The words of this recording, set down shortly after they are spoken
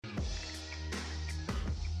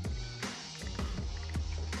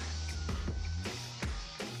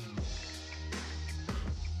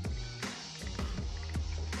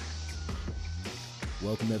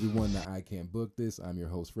Welcome everyone to I Can't Book This. I'm your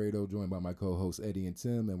host Fredo, joined by my co-hosts Eddie and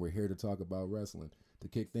Tim, and we're here to talk about wrestling. To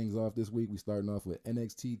kick things off this week, we starting off with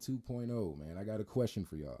NXT 2.0. Man, I got a question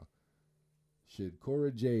for y'all. Should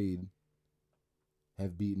Cora Jade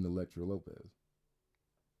have beaten Elektra Lopez?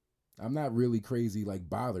 I'm not really crazy, like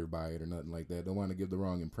bothered by it or nothing like that. Don't want to give the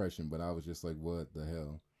wrong impression, but I was just like, what the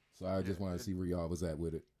hell? So I just wanted to see where y'all was at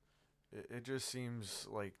with it. It just seems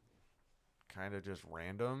like kind of just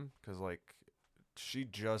random because like she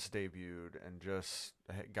just debuted and just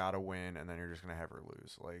got a win, and then you're just gonna have her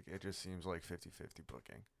lose. Like it just seems like 50-50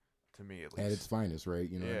 booking to me, at least. At its finest, right?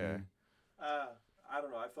 You know what I mean? I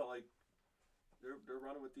don't know. I felt like they're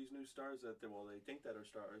running with these new stars that they think that are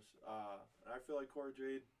stars. And I feel like Cora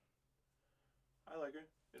Jade, I like her.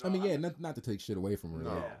 You know, I mean, not to take shit away from her.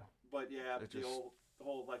 No. Like, Yeah, but yeah, the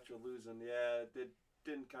whole Elektra losing, it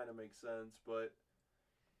didn't kind of make sense. But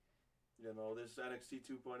you know, this NXT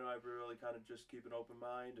 2.0, I really kind of just keep an open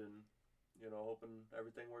mind and hoping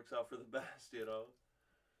everything works out for the best. You know.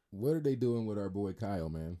 what are they doing with our boy Kyle,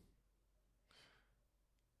 man?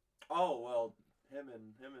 Oh well, him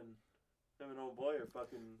and old boy are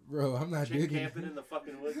fucking. Bro, I'm not chick digging camping in the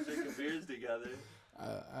fucking woods, drinking beers together.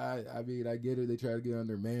 I mean, I get it. They try to get on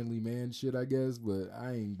their manly man shit, I guess, but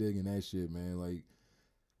I ain't digging that shit, man. Like,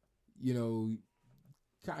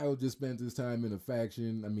 Kyle just spent his time in a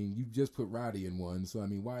faction. I mean, you just put Roddy in one, so I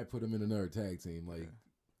mean, why put him in another tag team? Like,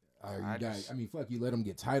 fuck, you let him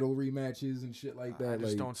get title rematches and shit like that. I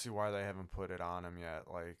just don't see why they haven't put it on him yet.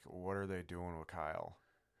 Like, what are they doing with Kyle?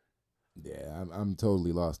 Yeah, I'm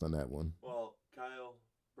totally lost on that one. Well, Kyle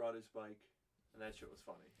brought his bike, and that shit was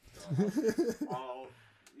funny. So,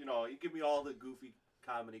 you give me all the goofy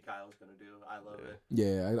comedy Kyle's gonna do. I love it.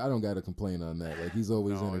 Yeah, I don't got to complain on that. Like, he's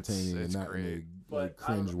always entertaining and not great. in a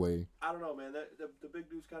cringe way. I don't know, man. The big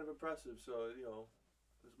dude's kind of impressive. So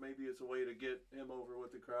maybe it's a way to get him over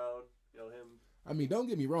with the crowd. Him. I mean, don't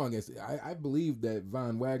get me wrong. I believe that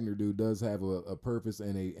Von Wagner dude does have a purpose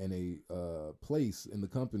and a place in the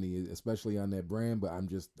company, especially on that brand. But I'm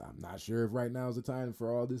not sure if right now is the time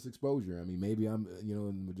for all this exposure. I mean, maybe I'm in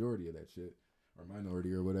the majority of that shit or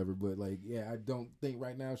minority or whatever. But like, yeah, I don't think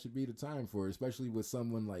right now should be the time for it, especially with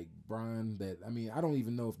someone like Braun. I don't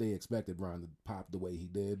even know if they expected Braun to pop the way he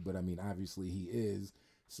did, but I mean, obviously he is.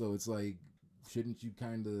 So it's like, shouldn't you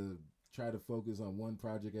kind of try to focus on one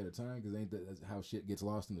project at a time? Because ain't that how shit gets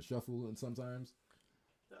lost in the shuffle and sometimes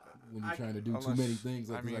when you're trying to do too many things.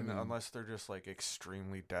 Like, unless they're just like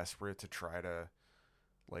extremely desperate to try to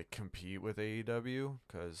like compete with AEW,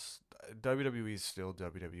 because WWE is still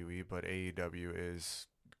WWE, but AEW is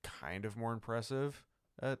kind of more impressive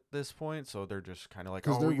at this point, so they're just kind of like,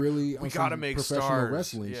 because we gotta make professional stars.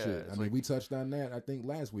 Wrestling shit. I mean, we touched on that I think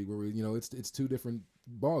last week, where it's two different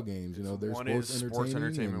ball games. There's one sports is sports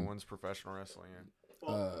entertainment, one's professional wrestling.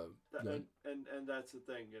 And that's the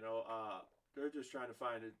thing, they're just trying to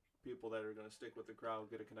find people that are going to stick with the crowd,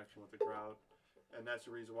 get a connection with the crowd, and that's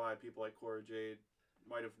the reason why people like Cora Jade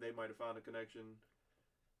might have found a connection.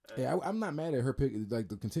 Yeah, I'm not mad at her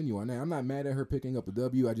to continue on that. I'm not mad at her picking up a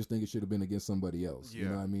W. I just think it should have been against somebody else. Yeah, you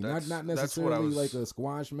know what I mean? Not necessarily like a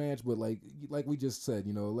squash match, but like we just said,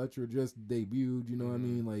 Elektra just debuted, you know what I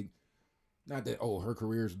mean? Like, not that, her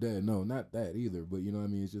career's dead. No, not that either. But you know what I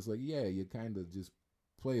mean? It's just like, yeah, you kind of just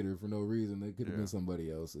played her for no reason. It could have been somebody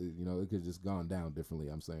else. It could have just gone down differently,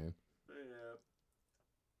 I'm saying. Yeah.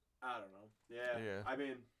 I don't know. Yeah. I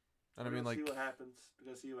mean, see what happens. We're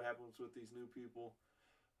going to see what happens with these new people.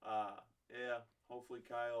 Hopefully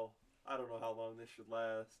Kyle, I don't know how long this should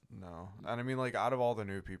last. No. And I mean, like, out of all the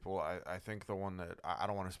new people, I think the one that, I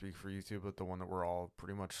don't want to speak for you two, but the one that we're all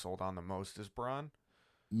pretty much sold on the most is Braun.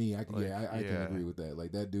 Me, I can agree with that.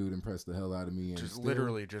 Like, that dude impressed the hell out of me. And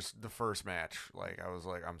literally just the first match. Like, I was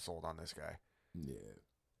like, I'm sold on this guy. Yeah.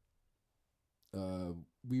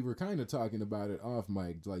 We were kind of talking about it off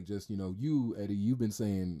mic, like, just, you, Eddie, you've been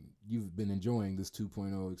saying you've been enjoying this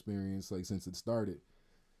 2.0 experience, like, since it started.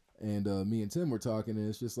 And me and Tim were talking, and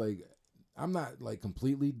it's just like, I'm not like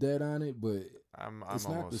completely dead on it, but it's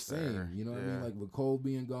not the same. There. You know what I mean? Like, with Cole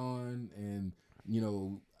being gone, and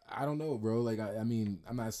I don't know, bro. Like, I mean,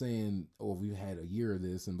 I'm not saying, we've had a year of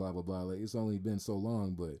this and blah blah blah. Like, it's only been so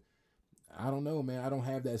long, but I don't know, man. I don't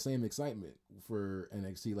have that same excitement for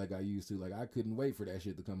NXT like I used to. Like, I couldn't wait for that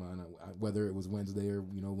shit to come on, whether it was Wednesday or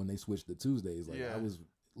when they switched to Tuesdays. Like, I was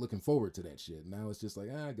looking forward to that shit. Now it's just like,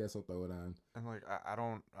 I guess I'll throw it on. And like,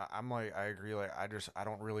 I agree. Like, I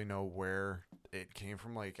don't really know where it came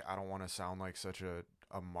from. Like, I don't want to sound like such a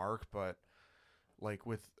mark, but like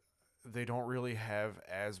they don't really have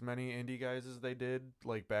as many indie guys as they did,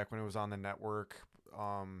 like back when it was on the network,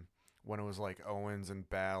 when it was like Owens and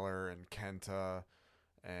Balor and Kenta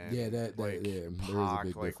and Yeah, that like yeah, there is a Pac,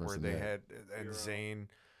 big like difference where in they that. had and Hero. Zayn,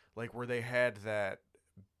 like where they had that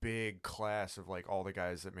big class of like all the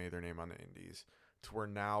guys that made their name on the indies, to where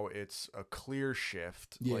now it's a clear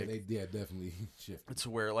shift. Yeah, like, they definitely shifted. it's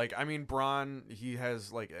where like I mean Braun, he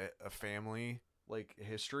has like a family like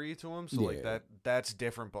history to him, so like Yeah. that's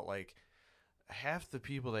different. But like half the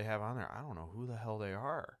people they have on there, I don't know who the hell they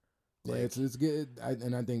are. Yeah, Like, it's good,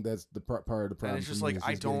 and I think that's the part of the problem. and it's for just me like is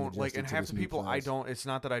I just getting don't like, adjusted and to half this the new people I class. don't. It's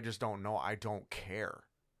not that I just don't know. I don't care.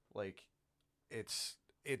 Like it's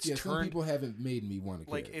Yeah, some turned people haven't made me want to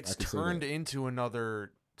care. like it's turned into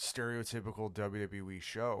another stereotypical WWE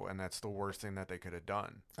show, and that's the worst thing that they could have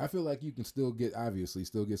done. I feel like you can still get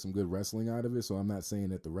some good wrestling out of it. So I'm not saying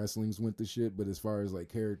that the wrestlings went to shit, but as far as like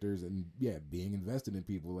characters and being invested in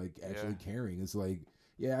people, like actually caring, it's like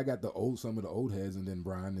I got some of the old heads, and then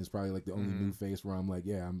Brian is probably like the only new face where I'm like,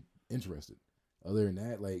 I'm interested. Other than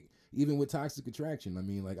that, like even with Toxic Attraction, I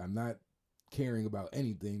mean, like I'm not caring about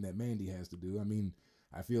anything that Mandy has to do. I mean,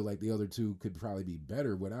 I feel like the other two could probably be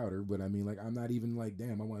better without her, but I mean, like I'm not even like,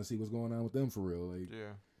 damn, I want to see what's going on with them for real. Like,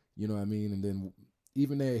 you know what I mean? And then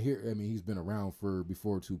even that here, I mean, he's been around for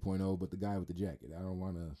before 2.0, but the guy with the jacket, I don't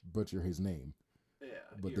want to butcher his name. Yeah,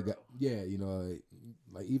 but Hero. the guy, you know,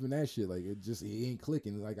 like even that shit, like he ain't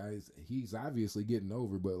clicking. Like he's obviously getting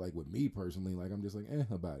over, but like with me personally, like I'm just like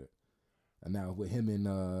about it. And now with him and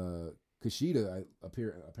Kushida,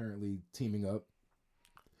 apparently teaming up.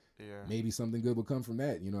 Yeah. Maybe something good will come from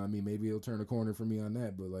that. You know what I mean? Maybe it'll turn a corner for me on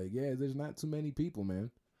that. But like, there's not too many people,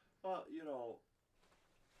 man. Well, you know,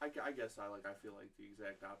 I guess I feel like the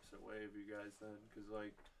exact opposite way of you guys then, because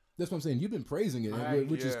like. That's what I'm saying. You've been praising it,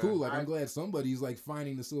 which is cool. Like I'm glad somebody's like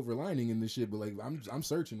finding the silver lining in this shit. But like I'm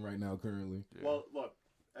searching right now currently. Yeah. Well, look,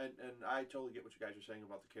 and I totally get what you guys are saying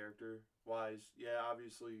about the character wise. Yeah,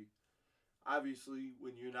 obviously,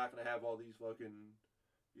 when you're not gonna have all these fucking,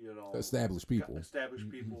 you know, established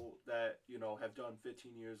people that you know have done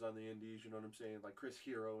 15 years on the indies. You know what I'm saying? Like Chris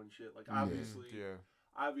Hero and shit. Like obviously,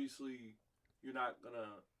 you're not gonna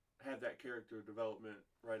have that character development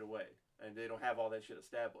right away. And they don't have all that shit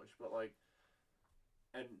established, but like,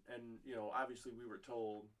 and you know, obviously we were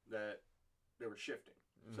told that they were shifting.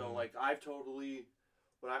 Mm-hmm. So like, I've totally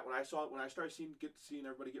when I started seeing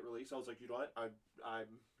everybody get released, I was like, you know what, I'm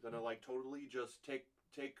gonna like totally just take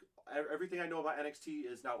everything I know about NXT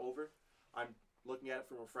is now over. I'm looking at it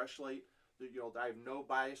from a fresh slate. You know, I have no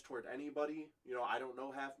bias toward anybody. You know, I don't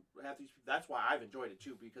know half these. That's why I've enjoyed it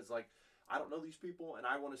too, because like I don't know these people and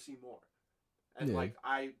I want to see more. And like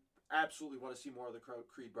I absolutely want to see more of the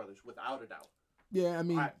Creed brothers, without a doubt. Yeah, I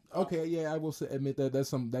mean, I will admit that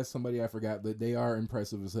that's somebody I forgot, but they are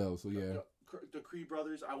impressive as hell. So yeah, the Creed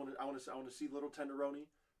brothers, I want to see Little Tenderoni.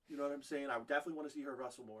 You know what I'm saying? I definitely want to see her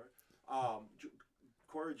wrestle more.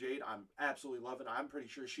 Cora Jade, I'm absolutely loving. I'm pretty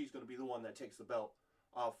sure she's going to be the one that takes the belt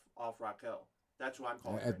off Raquel. That's what I'm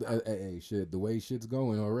calling. Hey, shit, the way shit's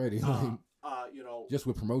going already. You know, just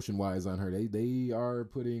with promotion wise on her, they are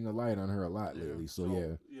putting a light on her a lot lately. So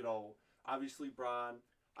yeah, you know, obviously Braun.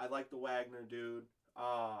 I like the Wagner dude.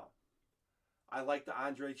 I like the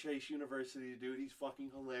Andre Chase University dude. He's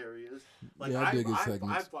fucking hilarious. Like I dig his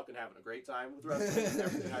segments. I'm fucking having a great time with wrestling and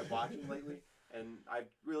everything I'm watching lately, and I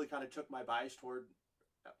really kind of took my bias toward,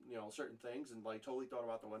 you know, certain things and like totally thrown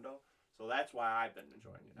them out the window. So that's why I've been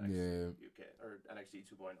enjoying NXT UK or NXT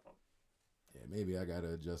 2.0. Yeah, maybe I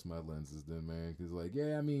gotta adjust my lenses then, man. Because like,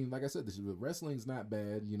 I mean, like I said, wrestling's not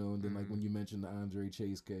bad, you know. And then like when you mentioned the Andre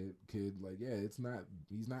Chase kid, like,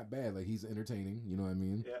 he's not bad. Like he's entertaining, you know what I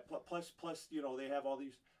mean? Yeah. Plus, you know, they have all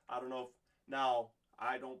these. I don't know if now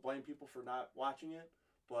I don't blame people for not watching it,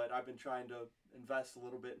 but I've been trying to invest a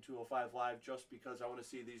little bit in 205 Live just because I want to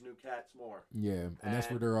see these new cats more. Yeah, and that's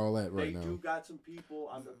where they're all at right now. They do got some people.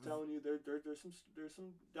 I'm telling you, there's some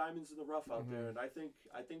diamonds in the rough out there, and I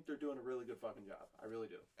think they're doing a really good fucking job. I really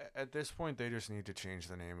do. At this point, they just need to change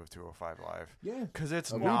the name of 205 Live. Yeah, because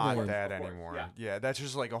it's not that anymore. Yeah, that's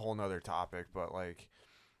just like a whole nother topic, but like,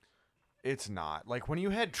 it's not. Like when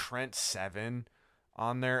you had Trent Seven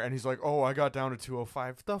on there, and he's like, "Oh, I got down to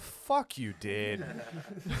 205." The fuck you did.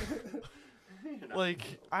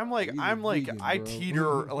 Like I'm like I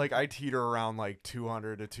teeter around like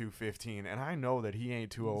 200 to 215, and I know that he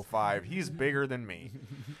ain't 205. He's bigger than me.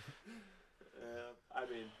 I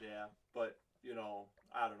mean, yeah, but you know,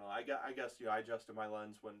 I don't know. I guess you know, I adjusted my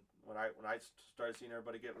lens when I started seeing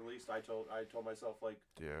everybody get released. I told myself like,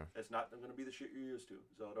 it's not going to be the shit you're used to.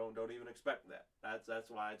 So don't even expect that. That's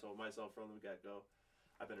why I told myself from the get go.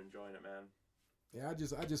 I've been enjoying it, man. Yeah,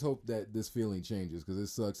 I just hope that this feeling changes because it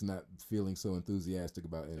sucks not feeling so enthusiastic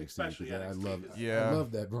about NXT. Especially because NXT, I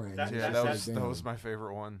love that brand. That was my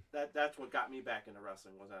favorite one. That's what got me back into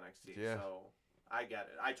wrestling was NXT. Yeah. So I get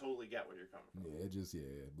it. I totally get where you're coming from.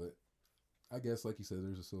 Yeah, but I guess like you said,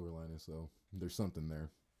 there's a silver lining, so there's something there,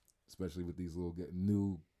 especially with these little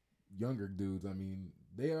new, younger dudes. I mean,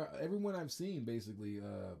 they are everyone I've seen basically.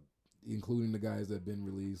 Including the guys that have been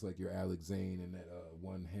released, like your Alex Zane and that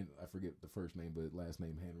I forget the first name, but last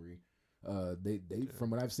name Henry. They from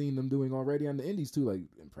what I've seen them doing already on the indies too, like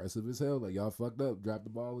impressive as hell. Like y'all fucked up, dropped the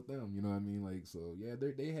ball with them. You know what I mean? Like so, yeah,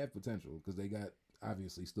 they have potential because they got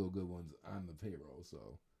obviously still good ones on the payroll.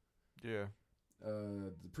 So yeah,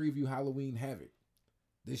 the preview Halloween Havoc.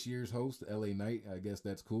 This year's host, LA Knight. I guess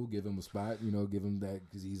that's cool. Give him a spot. Give him that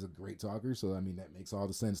because he's a great talker. So I mean that makes all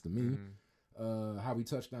the sense to me. Mm-hmm. How we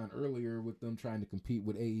touched on earlier with them trying to compete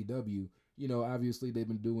with AEW, obviously they've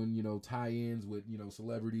been doing, tie-ins with,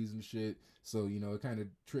 celebrities and shit. So, it kind of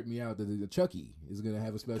tripped me out that the Chucky is going to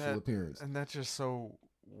have a special appearance. And that's just so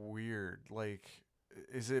weird. Like,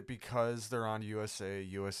 is it because they're on USA?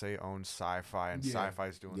 USA owns Sci-Fi, and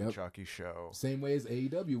Sci-Fi's doing the Chucky show. Same way as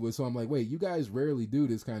AEW was. So I'm like, wait, you guys rarely do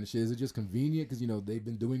this kind of shit. Is it just convenient because they've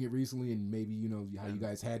been doing it recently, and maybe how you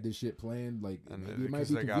guys had this shit planned? Like, and maybe it might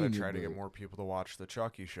because be they got to try to get more people to watch the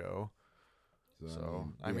Chucky show. So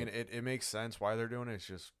I mean, it makes sense why they're doing it. It's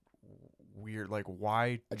just weird. Like,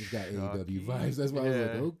 why? I just got AEW vibes. That's why I was like,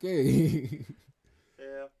 okay.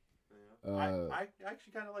 Yeah. I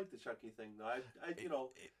actually kind of like the Chucky thing though.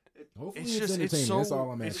 Hopefully it's entertaining. So, that's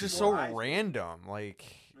all I'm asking. It's just so random. Like,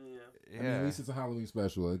 I mean, at least it's a Halloween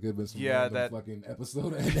special. It could have been some that fucking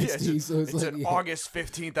episode of NXT. So it's like an August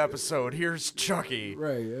 15th episode. Here's Chucky.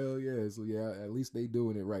 Right. Hell yeah. So yeah, at least they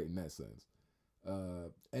doing it right in that sense.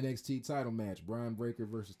 NXT title match: Braun Breaker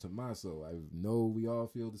versus Tommaso. I know we all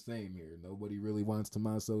feel the same here. Nobody really wants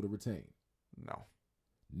Tommaso to retain. No.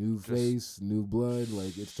 New face, new blood.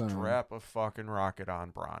 Like it's time. Strap a fucking rocket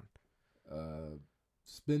on Braun.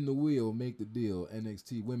 Spin the wheel, make the deal.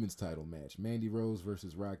 NXT women's title match: Mandy Rose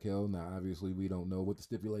versus Raquel. Now, obviously, we don't know what the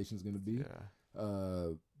stipulation is going to be.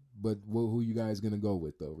 Yeah. But who you guys going to go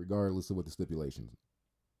with though, regardless of what the stipulations?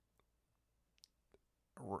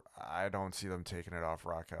 I don't see them taking it off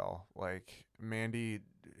Raquel. Like Mandy,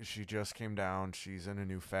 she just came down. She's in a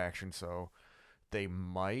new faction, so they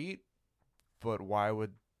might. But why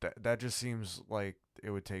would that just seems like it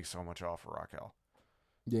would take so much off of Raquel.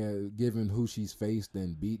 Yeah, given who she's faced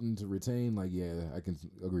and beaten to retain, like, yeah, I can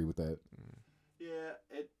agree with that. Yeah,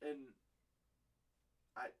 and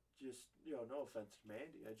I just, no offense to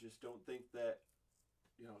Mandy, I just don't think that,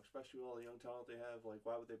 especially with all the young talent they have, like,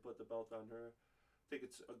 why would they put the belt on her? I think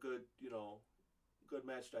it's a good, good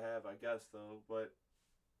match to have, I guess, though, but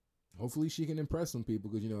hopefully she can impress some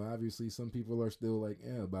people because, obviously some people are still like,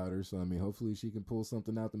 about her. So, I mean, hopefully she can pull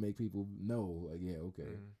something out to make people know, like, yeah,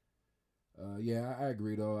 okay. Yeah, I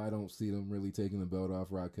agree, though. I don't see them really taking the belt off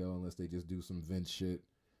Raquel unless they just do some Vince shit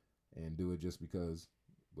and do it just because.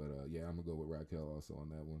 But, yeah, I'm going to go with Raquel also on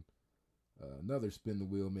that one. Another spin the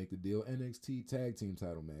wheel, make the deal. NXT tag team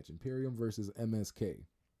title match. Imperium versus MSK.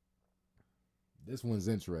 This one's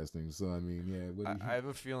interesting. So, I mean, yeah. I have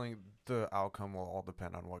a feeling the outcome will all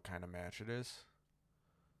depend on what kind of match it is.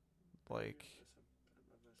 Like,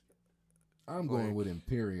 I'm going with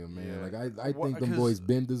Imperium, man. Yeah. Like, I think them boys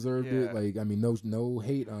been deserved it. Like, I mean, no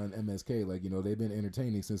hate on MSK. Like, they've been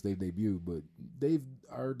entertaining since they debuted, but they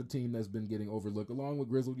are the team that's been getting overlooked along with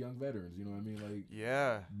grizzled young veterans. You know what I mean? Like,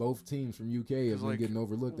 yeah, both teams from UK have been getting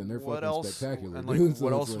overlooked, and they're fucking spectacular. And like, dude. So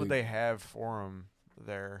what else would they have for them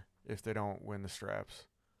there if they don't win the straps?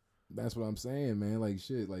 That's what I'm saying, man. Like,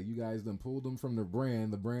 shit, like, you guys done pulled them from the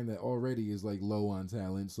brand that already is, like, low on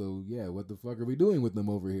talent. So, yeah, what the fuck are we doing with them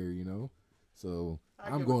over here, So,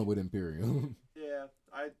 I'm going with Imperium. Yeah,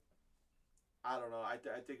 I don't know. I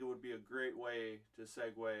think it would be a great way to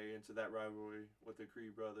segue into that rivalry with the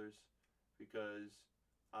Creed brothers because,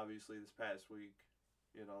 obviously, this past week,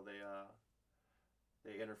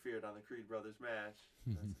 they interfered on the Creed brothers match.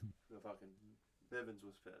 The fucking Bivens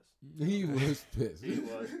was pissed. He was pissed. He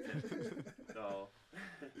was pissed. So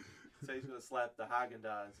he's gonna slap the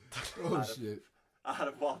Haagen-Dazs out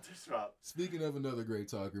of Walter's mouth. Speaking of another great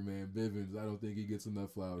talker, man, Bivens, I don't think he gets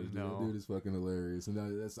enough flowers. No. Dude is fucking hilarious,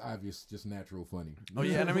 and that's obvious, just natural funny. Oh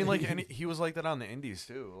yeah, and I mean, like, and he was like that on the Indies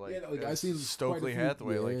too. Like, I seen Stokely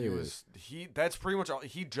Hathaway. Yeah. Like that's pretty much all.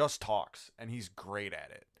 He just talks, and he's great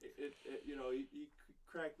at it. He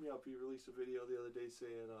cracked me up. He released a video the other day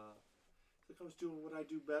saying, "Like I was doing what I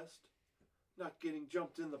do best. not getting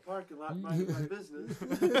jumped in the parking lot, minding my business.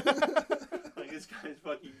 Like, this guy's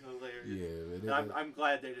fucking hilarious. Yeah, And I'm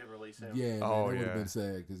glad they didn't release him. Yeah, man, Oh, that would have yeah. been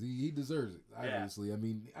sad because he deserves it. Yeah. Obviously, I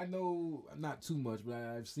mean, I know not too much, but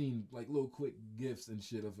I've seen like little quick gifs and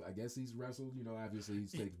shit of. I guess he's wrestled. You know, obviously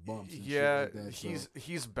he takes bumps. And Yeah, shit like that,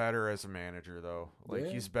 he's better as a manager though. Like Yeah.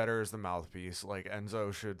 he's better as the mouthpiece. Like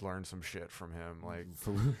Enzo should learn some shit from him. Like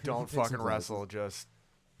For- don't take some fucking classes. wrestle, just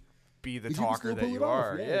be the 'Cause you can talker still that pull you it off,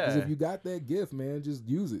 are. Because Yeah. if you got that gift, man, just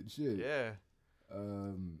use it. Shit. Yeah.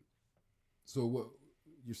 So what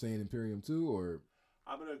you're saying, Imperium 2, or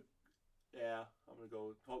I'm gonna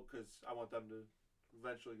go hope because I want them to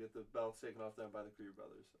eventually get the belts taken off them by the Creed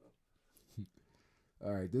brothers. So.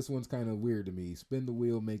 all right? This one's kind of weird to me. Spin the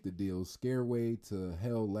wheel, make the deal. Scareway to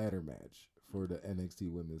Hell ladder match for the NXT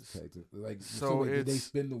Women's Tag Team. Like, So wait, did they it's-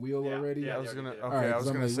 spin the wheel Yeah, already? yeah. I was gonna Okay, okay. Alright, I was 'cause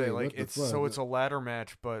I'm gonna like, say wait, like what the it's fuck? so it's a ladder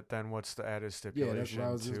match, but then what's the added stipulation? that's what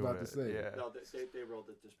I was just to about to it? say. Yeah. No, they rolled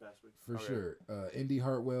it this past week. For Okay. sure. Indy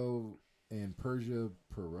Hartwell and Persia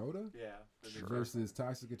Perota Yeah. Sure. versus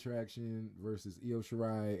Toxic Attraction versus Io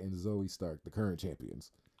Shirai and Zoe Stark, the current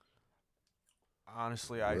champions.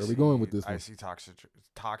 Honestly, Where I are see. we going with this I one? see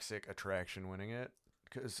toxic attraction winning it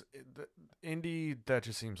because Indy that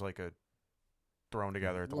just seems like a thrown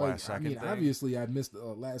together at the last second. I mean, thing. obviously, I missed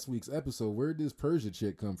last week's episode. Where did this Persia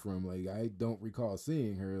chick come from? Like, I don't recall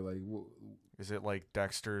seeing her. Like, Is it like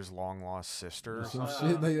Dexter's long lost sister? No. or Some something?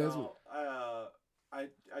 shit like that's no,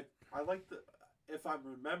 I like the. If I'm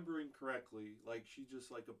remembering correctly, like she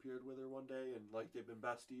just like appeared with her one day and like they've been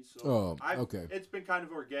besties. So okay. It's been kind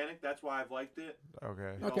of organic. That's why I've liked it.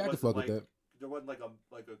 Okay. You know, Okay, I it can wasn't fuck like, with that. There wasn't like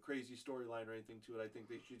a crazy storyline or anything to it. I think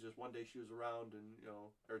that she just one day she was around and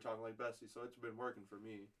they were talking like besties. So it's been working for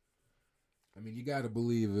me. I mean, you got to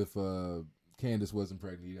believe if Candace wasn't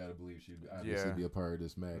pregnant, you got to believe she'd obviously Yeah. be a part of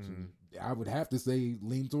this match. Mhm. And I would have to say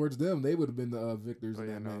lean towards them. They would have been the victors But in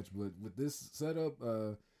yeah, that no. match. But with this setup,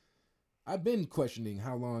 I've been questioning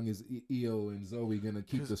how long is Io and Zoe gonna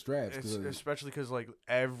keep the straps. Especially because like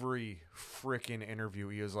every freaking interview,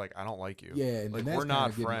 he was like, "I don't like you." Yeah, and like that's we're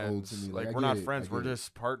not kinda getting old to friends. me. Like I we're get not it, friends. I We're get it.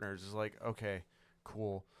 just partners. It's like okay,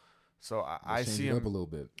 cool. So I Let's see change it up a him. little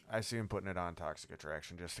bit. I see him putting it on Toxic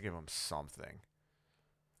Attraction just to give him something.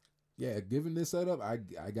 Yeah, given this setup, I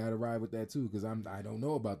gotta ride with that too because I don't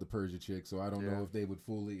know about the Persia chick, so I don't Yeah. know if they would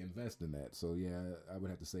fully invest in that. So yeah, I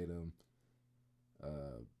would have to say them.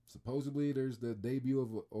 Supposedly, there's the debut of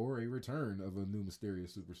or a return of a new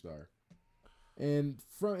mysterious superstar. And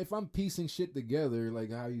if I'm piecing shit together,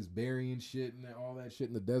 like how he's burying shit and all that shit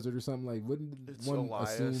in the desert or something, like wouldn't It's one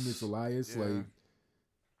Elias. assume it's Elias? Yeah. Like,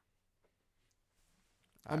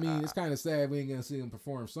 I mean, it's kind of sad we ain't gonna see him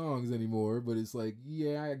perform songs anymore, but it's like,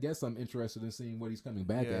 yeah, I guess I'm interested in seeing what he's coming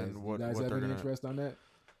back Yeah, as. and You what guys have they're any gonna- interest on that?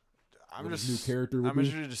 I'm What his just new character would I'm be?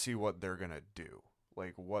 interested to see what they're gonna do,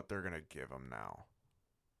 like what they're gonna give him now.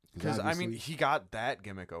 Because I mean, obviously- he got that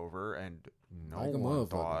gimmick over, and no Like a one motherfucker.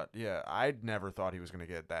 thought. Yeah, I never thought he was gonna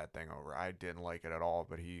get that thing over. I didn't like it at all,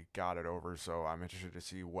 but he got it over. So I'm interested to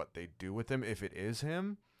see what they do with him if it is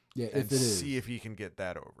him, yeah, and if it is. see if he can get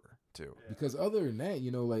that over too. Yeah. Because other than that,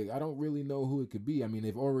 like I don't really know who it could be. I mean,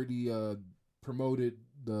 they've already promoted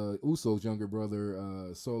the Usos' younger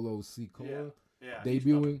brother, Solo Sikoa, Yeah. he's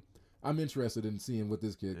coming. debuting. I'm interested in seeing what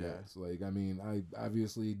this kid Yeah. does. Like, I mean, I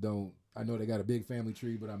obviously don't. I know they got a big family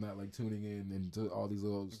tree, but I'm not like tuning in into all these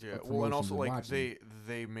little Yeah, promotions well, and also like watching,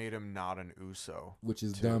 they made him not an Uso. which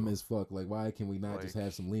is too. dumb as fuck. Like, why can we not just Like-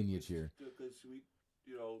 have some lineage here? Because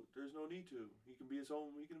there's no need to. He can be his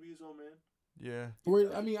own. He can be his own man. Yeah,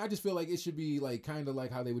 Or I mean, I just feel like it should be like kind of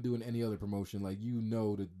like how they would do in any other promotion. Like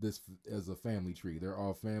that this is a family tree. They're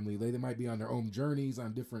all family. They might be on their own journeys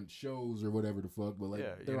on different shows or whatever the fuck, but like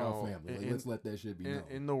Yeah, they're you all know, family. Like in- let's let that shit be known.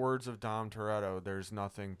 in the words of Dom Toretto, there's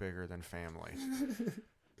nothing bigger than family.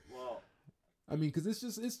 Well, I mean, because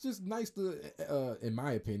it's just nice to, in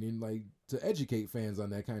my opinion, like to educate fans on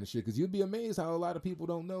that kind of shit. Because you'd be amazed how a lot of people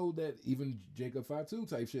don't know that even Jacob Fatu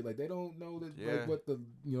type shit. Like they don't know that Yeah. like what the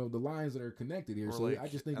the lines that are connected here. Or So like, I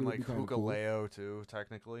just think it and would like be kind of cool. Hukaleo too,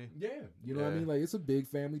 technically. Yeah, you know what I Yeah. mean? Like it's a big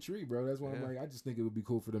family tree, bro. That's why I'm Yeah. like, I just think it would be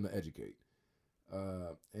cool for them to educate.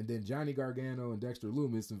 And then Johnny Gargano and Dexter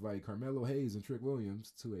Loomis invite Carmelo Hayes and Trick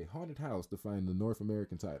Williams to a haunted house to find the North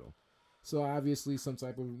American title. So obviously some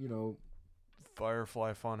type of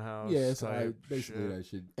Firefly Funhouse. yeah, so type basically shit. that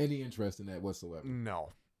shit. Any interest in that whatsoever? No.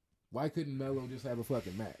 Why couldn't Melo just have a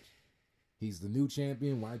fucking match? He's the new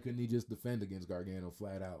champion. Why couldn't he just defend against Gargano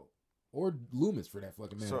flat out? Or Loomis for that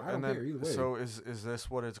fucking matter. I don't care either way. So is this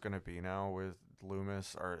what it's gonna be now with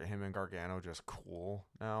Loomis? Are him and Gargano just cool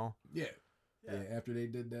now? yeah. Yeah. After they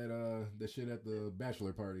did that shit at the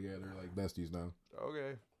bachelor party, yeah, they're like besties now.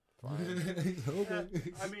 Okay. Fine. Okay.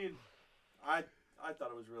 I mean, I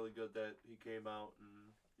thought it was really good that he came out and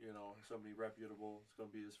somebody reputable. It's gonna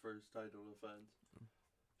be his first title defense.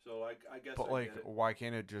 So I guess. But I like, get it. why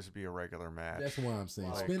can't it just be a regular match? That's what I'm saying.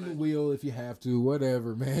 Wow. Spin the wheel if you have to,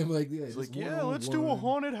 whatever, man. Like, yeah, It's just like, yeah, let's do a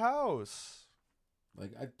one-on-one. haunted house.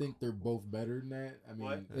 Like, I think they're both better than that. I mean,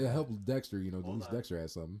 What? it helps Dexter. At Hold least on. Dexter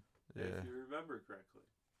has something. Yeah. If you remember correctly,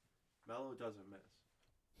 Mello doesn't miss.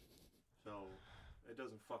 So it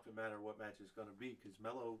doesn't fucking matter what match it's gonna be because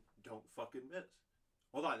Mello don't fucking miss.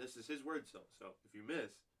 Hold on, this is his words though. So if you miss,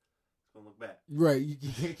 it's gonna look bad. Right. You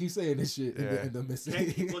can't keep saying this shit Yeah. and the missing. You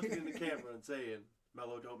can't keep looking in the camera and saying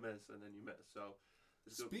Mello don't miss and then you miss. So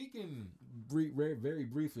Speaking very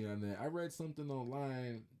briefly on that, I read something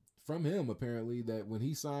online from him apparently that when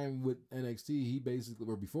he signed with NXT, he basically,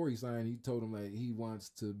 or before he signed, he told him like he wants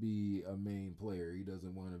to be a main player. He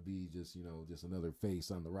doesn't want to be just just another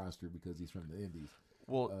face on the roster because he's from the Indies.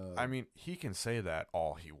 Well, I mean, he can say that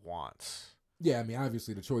all he wants. Yeah, I mean,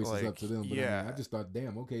 obviously the choice is up Like, to them. But yeah. I just thought,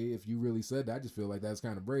 damn, okay, if you really said that, I just feel like that's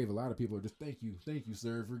kind of brave. A lot of people are just, thank you,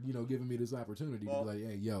 sir, for giving me this opportunity Well, to be like,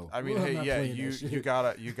 hey, yo. I mean, I'm hey, not yeah, playing that you shit.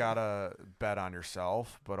 gotta bet on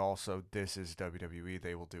yourself, but also this is WWE.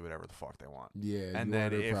 They will do whatever the fuck they want. Yeah, And you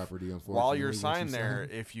then are their if property, unfortunately. while you're once you signed sign. there,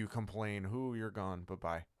 if you complain, you're gone. Bye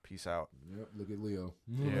bye. Peace out. Yep, look at Leo.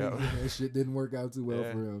 Yeah. That shit didn't work out too well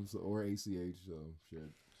Yeah. for him, or ACH, so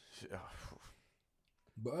shit.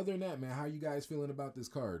 But other than that, man, how you guys feeling about this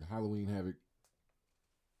card, Halloween Havoc?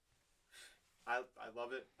 I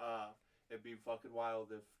love it. It'd be fucking wild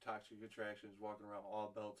if Toxic Attraction is walking around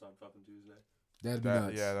all belts on fucking Tuesday. That'd be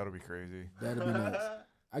nuts. Yeah, that'll be crazy. That'd be nuts.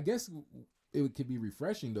 I guess it could be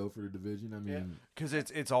refreshing though for the division. I mean, Because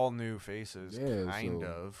it's all new faces, Yeah, kind so-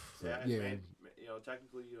 of. so, Yeah, yeah, and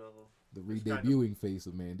technically, the it's kind of- redebuting face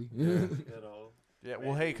of Mandy. Yeah, Mandy-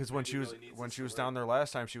 well, hey, because when Mandy she was really needs when this she was to down work. there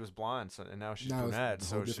last time, she was blonde, and now she's Now brunette,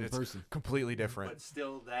 it's a whole so different it's person. completely different. but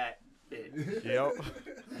still that big. Yep.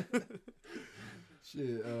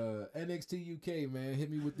 Shit, NXT UK, man,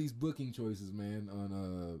 hit me with these booking choices, man,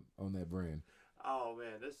 on that brand. Oh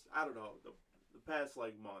man, I don't know the past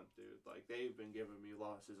month, dude. Like they've been giving me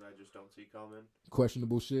losses I just don't see coming.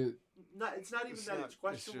 Questionable shit. It's not even It's that not- it's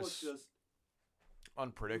questionable. it's It's just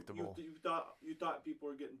Unpredictable. You thought people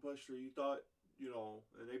were getting pushed, or you thought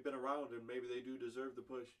and they've been around, and maybe they do deserve the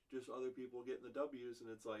push. Just other people getting the W's, and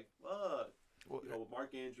it's like, Well,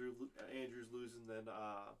 Mark Andrews losing, then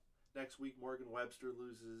next week Morgan Webster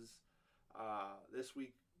loses. This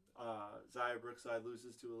week Zaya Brookside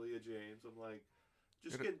loses to Aaliyah James. I'm like,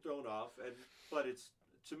 just getting thrown off, but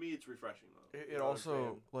to me it's refreshing though. It You know what I'm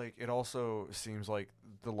also saying? it also seems like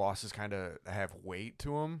the losses kind of have weight to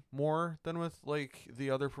them more than with the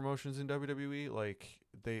other promotions in WWE. Like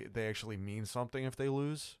they actually mean something if they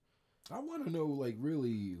lose. I want to know,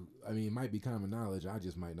 really, I mean, it might be common knowledge. I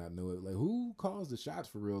just might not know it. Like, who calls the shots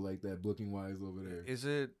for real like that, booking wise over there? Is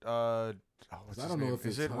it what's I his don't know name? if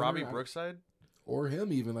Is it's it Hunter. Robbie Brookside? Or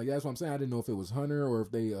him even. Like, that's what I'm saying. I didn't know if it was Hunter or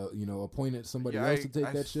if they, appointed somebody Yeah, else to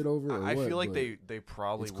take that shit over. Or I what, feel like but they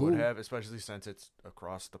probably it's would cool. have, especially since it's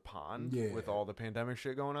across the pond Yeah. with all the pandemic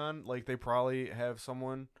shit going on. Like they probably have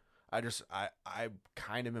someone. I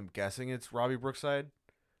kind of am guessing it's Robbie Brookside,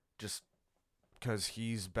 just because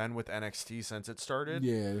he's been with NXT since it started.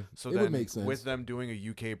 Yeah, So it then would make sense. with them doing a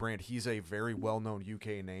UK brand, he's a very well known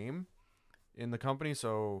UK name in the company.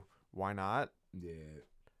 So why not? Yeah.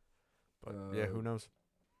 But yeah, who knows?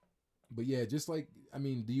 But yeah, just I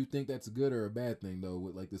mean, do you think that's a good or a bad thing though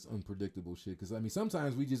with this unpredictable shit? Because I mean,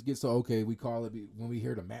 sometimes we just get so okay, we call it when we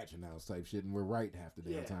hear the match announced type shit, and we're right half the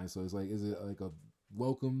damn Yeah. time. So it's is it like a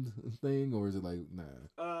welcomed thing or is it like nah?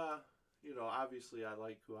 Obviously I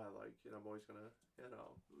like who I like, and I'm always gonna,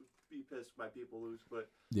 be pissed my people lose. But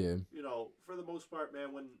Yeah, for the most part,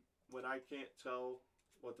 man, when I can't tell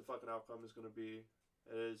what the fucking outcome is gonna be,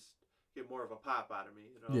 it is get more of a pop out of me.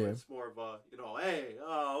 Yeah. It's more of a, hey,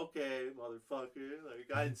 oh, okay, motherfucker,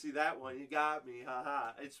 I didn't see that one, you got me,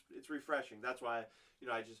 haha. It's refreshing. That's why,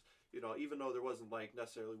 I just, even though there wasn't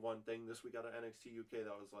necessarily one thing this week out of NXT UK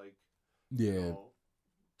that was yeah,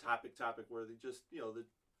 topic worthy. Just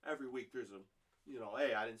every week there's a,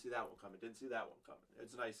 hey, I didn't see that one coming. Didn't see that one coming.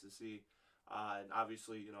 It's nice to see, and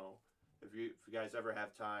obviously, if you guys ever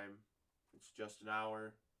have time, it's just an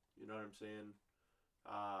hour. You know what I'm saying?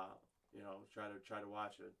 Try to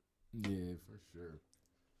watch it. yeah, for sure.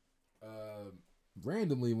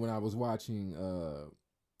 Randomly, when I was watching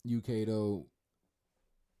UK though,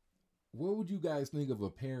 what would you guys think of a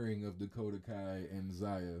pairing of Dakota Kai and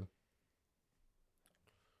Zaya?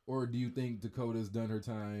 Or do you think Dakota's done her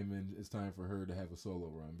time and it's time for her to have a solo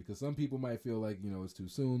run? Because some people might feel like, it's too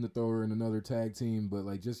soon to throw her in another tag team, but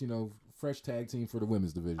like just, fresh tag team for the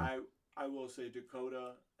women's division. I will say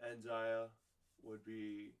Dakota and Zaya would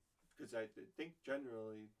be, because I think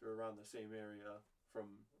generally they're around the same area from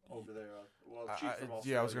over there. Well, she's from Australia.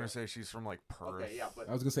 Yeah, I was gonna say she's from like Perth. Okay, yeah, but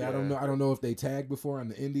I was gonna say Yeah. I don't know if they tagged before on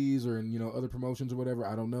the indies or in other promotions or whatever.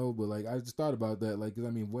 I don't know, but like I just thought about that. Like, 'cause, I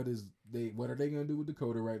mean, what are they gonna do with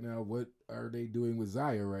Dakota right now? What are they doing with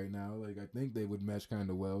Zaya right now? Like, I think they would mesh kind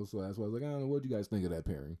of well. So that's why I was like, I don't know. What do you guys think of that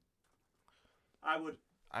pairing? I would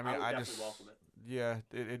I definitely just welcome it. Yeah,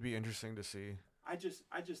 it'd be interesting to see. I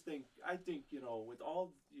think with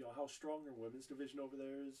all how strong their women's division over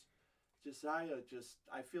there is, just Zaya,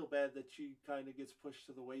 I feel bad that she kind of gets pushed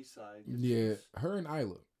to the wayside. Yeah, her and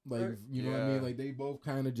Isla, like Her- what I mean, like they both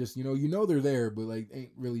kind of just they're there, but like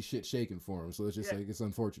ain't really shit shaking for them. So it's just Yeah. like it's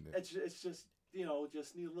unfortunate. it's just just need a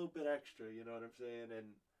little bit extra. You know what I'm saying? And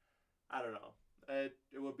I don't know.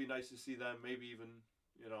 It would be nice to see them maybe even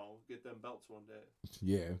get them belts one day.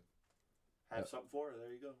 Yeah. Have something for her.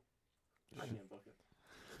 There you go. I can't book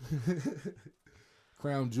it.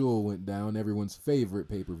 Crown Jewel went down, everyone's favorite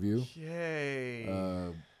pay-per-view. Yay!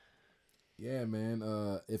 Yeah, man.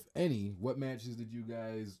 If any, what matches did you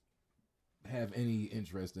guys have any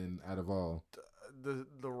interest in out of all? The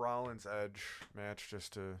Rollins Edge match,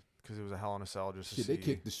 just because it was a Hell in a Cell, just to Shit, see. they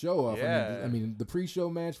kicked the show off. Yeah. I mean, the pre-show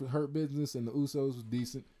match with Hurt Business and the Usos was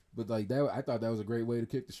decent, but like that, I thought that was a great way to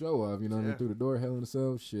kick the show off. You know what I mean? Yeah. Through the door, Hell in a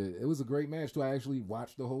Cell. Shit, it was a great match too. I actually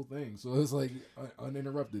watched the whole thing, so it was like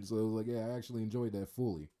uninterrupted. So it was like, yeah, I actually enjoyed that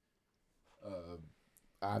fully.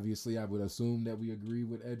 Obviously, I would assume that we agree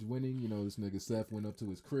with Edge winning. This nigga Seth went up to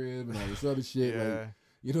his crib and all this other shit. Yeah. Like,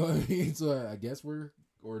 you know what I mean? So I guess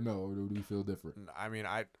or do we feel different? I mean,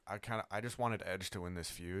 I just wanted Edge to win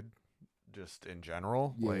this feud, just in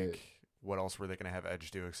general. Yeah. Like, what else were they gonna have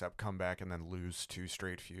Edge do except come back and then lose 2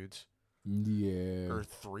 straight feuds Yeah. or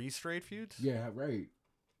 3 straight feuds? Yeah, right.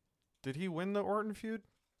 Did he win the Orton feud?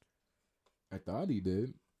 I thought he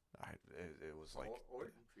did. It was like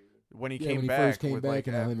Orton feud. when he Yeah, came when he back. first came with, back like,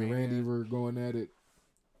 and at him and Randy Mania. were going at it.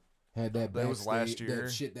 Had that That was last backstage- year.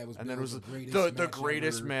 That shit that was And then it was billed the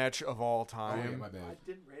greatest ever. match of all Oh, time. yeah, my bad.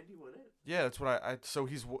 Didn't Randy win it? Yeah, that's what I so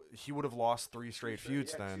he would have lost 3 straight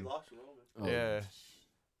feuds Yeah, 'cause then. he lost a little bit. Oh. Yeah.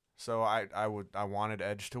 So I wanted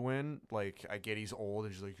Edge to win. Like, I get he's old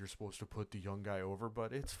and he's like, you're supposed to put the young guy over,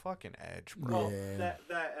 but it's fucking Edge, bro. Well, Yeah.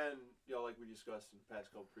 that and like we discussed in the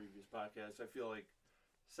past couple previous podcasts, I feel like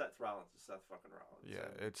Seth Rollins is Seth fucking Rollins. Yeah,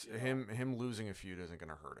 and, it's you know, him losing a feud isn't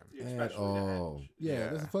gonna hurt him. At especially all. to Edge. Yeah, Yeah.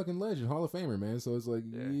 that's a fucking legend, Hall of Famer, man. So it's like,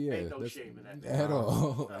 yeah, Ain't no that's, shame in that. at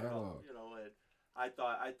all. Not At at all. all. And I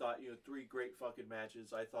thought 3 great fucking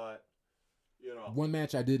matches. I thought One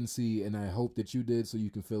match I didn't see, and I hope that you did, so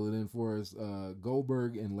you can fill it in for us.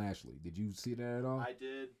 Goldberg and Lashley. Did you see that at all? I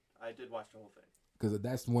did watch the whole thing. Because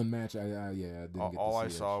that's one match I didn't get to see. All I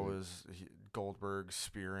that saw shit. was Goldberg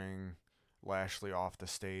spearing Lashley off the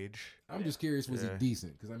stage. I'm just curious, was Yeah. he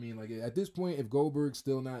decent? Because I mean, like at this point, if Goldberg's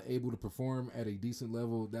still not able to perform at a decent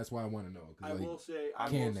level, that's why I want to know. 'Cause, I like, will say,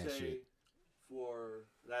 can that shit. for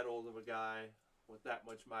that old of a guy with that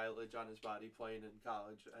much mileage on his body playing in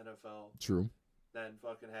college, NFL, True. then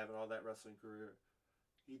fucking having all that wrestling career,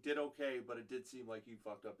 he did okay, but it did seem like he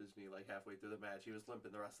fucked up his knee like halfway through the match. He was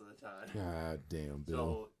limping the rest of the time. God damn, Bill.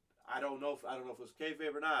 So I don't know if it was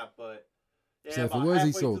kayfabe or not, but yeah, So if it about was, he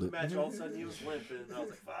halfway sold through it. the match, all of a sudden he was limping, and I was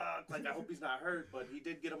like, "Fuck!" Like I hope he's not hurt, but he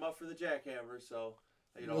did get him up for the jackhammer, so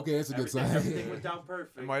Okay, that's a good sign. Everything went down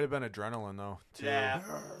perfect. It might have been adrenaline though. Too. Yeah,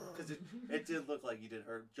 because it did look like he did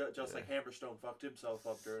hurt, just like Hammerstone fucked himself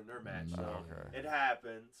up during their match. So Okay. it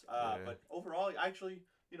happens. Yeah. But overall, actually,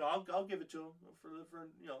 I'll give it to him for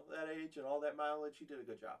that age and all that mileage. He did a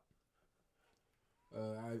good job.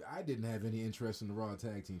 I didn't have any interest in the Raw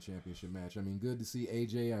Tag Team Championship match. I mean, good to see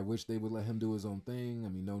AJ. I wish they would let him do his own thing. I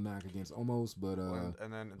mean, no knock against Omos, but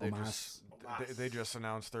And then they Omos. they just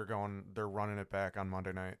announced they're running it back on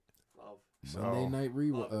Monday night. Love. So Monday Night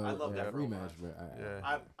I love that for rematch. Omos.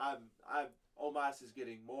 But Yeah. Omos is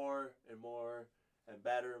getting more and more and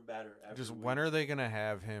better and better. Every just week. when are they gonna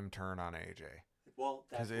have him turn on AJ? Well,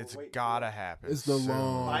 that's Because what it's we're waiting gotta for. happen. It's the soon.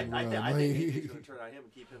 long- I think Like- AJ's gonna turn on him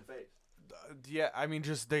and keep him face. Yeah, I mean,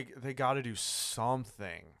 just they gotta do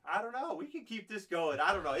something. I don't know. We can keep this going.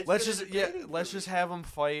 I don't know. It's Let's been just entertaining for let's me. just have them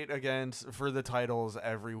fight for the titles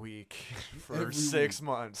every week for Every 6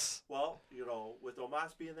 months. Well, with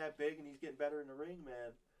Omos being that big and he's getting better in the ring,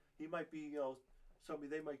 man, he might be, somebody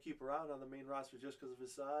they might keep around on the main roster just because of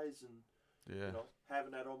his size and, Yeah,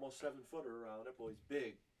 having that almost 7-footer around. That boy's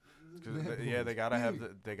big. 'Cause they gotta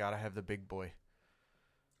have the big boy.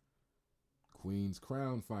 Queen's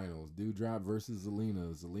Crown Finals. Doudrop versus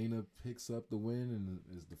Zelina. Zelina picks up the win and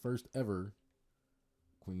is the first ever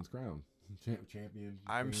Queen's Crown champion.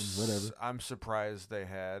 Whatever. I'm surprised they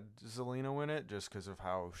had Zelina win it just because of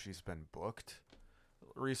how she's been booked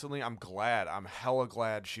recently. I'm hella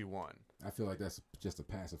glad she won. I feel like that's just a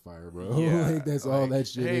pacifier, bro. Yeah, like that's all that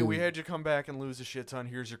shit. Hey, is. we had you come back and lose a shit ton.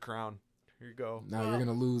 Here's your crown. Here you go. Now you're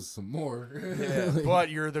gonna lose some more. Yeah,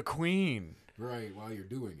 but you're the queen. Right, while you're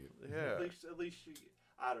doing it. Yeah. At least she,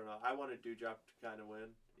 I don't know. I wanted Doudrop to kind of win,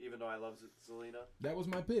 even though I love Zelina. That was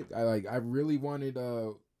my pick. I really wanted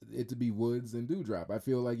it to be Woods and Doudrop. I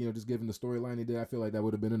feel like, just given the storyline they did, I feel like that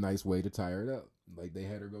would have been a nice way to tie her up. Like they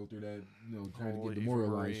had her go through that, trying to get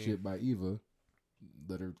demoralized shit by Eva.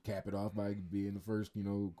 Let her cap it off by being the first,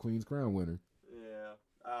 Queen's Crown winner. Yeah.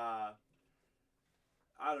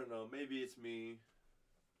 I don't know. Maybe it's me.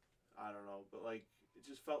 I don't know. But, like, it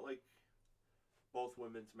just felt like both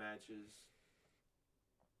women's matches,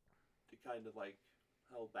 they kind of, like,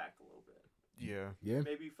 held back a little bit. Yeah. Yeah.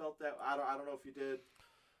 Maybe you felt that. I don't know if you did.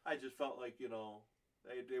 I just felt like, they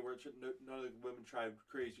were, none of the women tried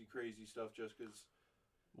crazy stuff just because.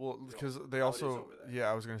 Well, because they also,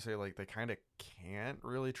 I was going to say, like, they kind of can't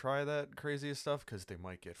really try that craziest stuff because they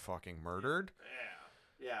might get fucking murdered.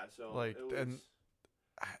 Yeah, so, like, it was, and,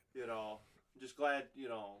 I'm just glad,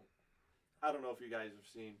 I don't know if you guys have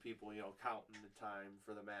seen people, counting the time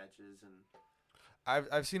for the matches. And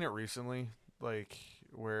I've seen it recently, like,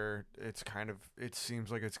 where it seems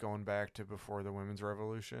like it's going back to before the women's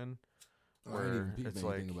revolution. I didn't even peep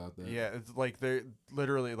anything about that. Yeah, it's like they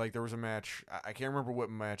literally, like, there was a match. I can't remember what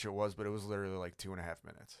match it was, but it was literally like 2.5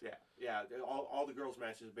 minutes. Yeah. All the girls'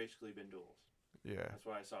 matches have basically been duels. Yeah, that's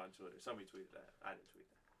what I saw on Twitter. Somebody tweeted that. I didn't tweet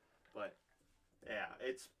that,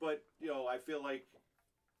 but yeah, I feel like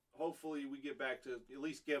hopefully we get back to at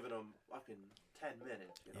least giving them fucking 10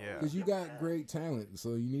 minutes. Yeah, because you got great talent,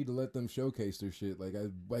 so you need to let them showcase their shit. Like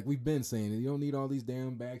we've been saying, you don't need all these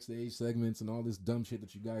damn backstage segments and all this dumb shit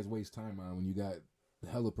that you guys waste time on when you got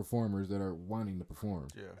hella performers that are wanting to perform.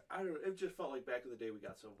 Yeah, I don't know. It just felt like back in the day we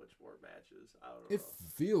got so much more matches. I don't know. It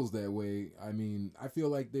feels that way. I mean, I feel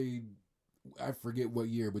like I forget what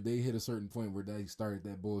year, but they hit a certain point where they started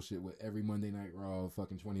that bullshit with every Monday Night Raw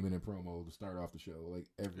fucking 20-minute promo to start off the show. Like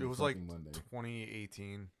every it was like Monday.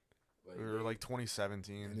 2018. Or like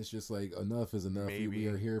 2017. And it's just like, enough is enough. Maybe. We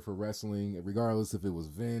are here for wrestling, regardless if it was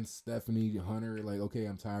Vince, Stephanie, Hunter. Like, okay,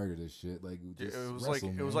 I'm tired of this shit. Like, just it was wrestle, like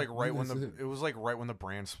man. it was like right when the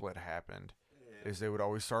brand split happened. Yeah. Is they would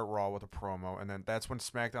always start Raw with a promo, and then that's when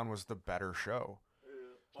SmackDown was the better show.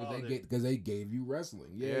 Because they gave you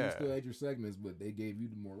wrestling. Yeah, you still had your segments, but they gave you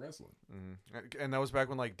more wrestling. Mm-hmm. And that was back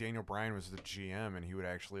when, like, Daniel Bryan was the GM, and he would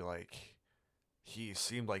actually, like, he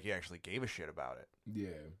seemed like he actually gave a shit about it.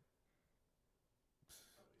 Yeah.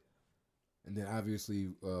 And then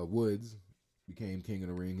obviously Woods became King of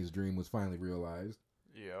the Ring. His dream was finally realized.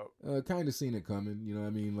 Yep. Kind of seen it coming. You know what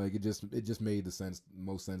I mean? Like, it just made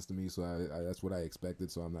most sense to me. So I that's what I expected.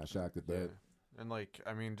 So I'm not shocked at that. Yeah. And, like,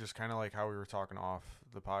 I mean, just kind of like how we were talking off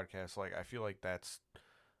the podcast, like, I feel like that's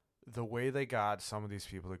the way they got some of these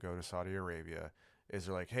people to go to Saudi Arabia is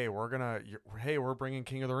they're like, hey, we're bringing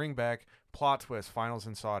King of the Ring back. Plot twist, finals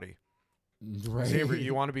in Saudi. Right. Xavier,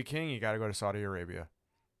 you want to be king? You got to go to Saudi Arabia.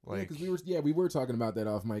 Like, because we were talking about that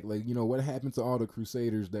off mic. Like, what happened to all the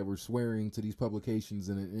Crusaders that were swearing to these publications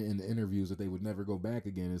and in interviews that they would never go back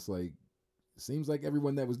again? It's like, seems like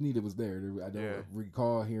everyone that was needed was there. I don't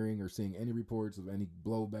recall hearing or seeing any reports of any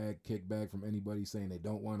blowback, kickback from anybody saying they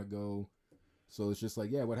don't want to go. So it's just like,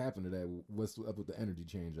 what happened to that? What's up with the energy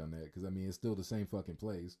change on that? Because, I mean, it's still the same fucking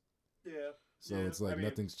place. Yeah. So it's like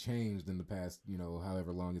nothing's changed in the past,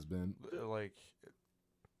 however long it's been. Like,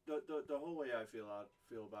 the whole way I feel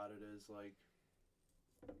about it is like,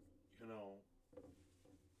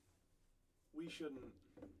 we shouldn't,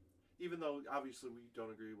 even though obviously we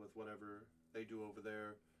don't agree with whatever they do over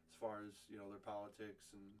there as far as their politics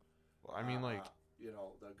and. Well, I mean, like.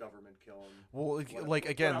 The government killing. Well, like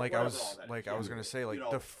again, like I was gonna say, like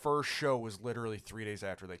the first show was literally 3 days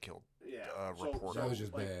after they killed. Reporter. That was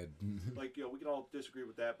just bad. Like, we can all disagree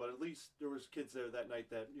with that, but at least there was kids there that night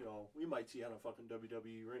that we might see on a fucking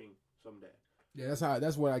WWE ring someday. Yeah,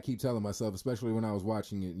 that's what I keep telling myself, especially when I was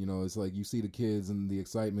watching it. It's like you see the kids and the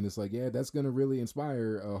excitement. It's like, that's gonna really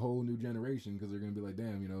inspire a whole new generation because they're gonna be like,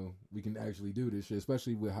 damn, we can actually do this shit.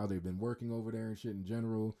 Especially with how they've been working over there and shit in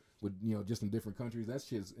general. With just in different countries, that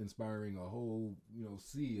shit's inspiring a whole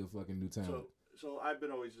sea of fucking new talent. So I've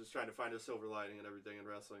been always just trying to find a silver lining in everything in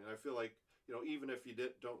wrestling, and I feel like even if you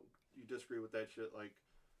disagree with that shit, like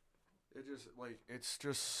It's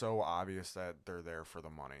just so obvious that they're there for the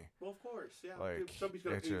money. Well, of course, yeah. Like, Somebody's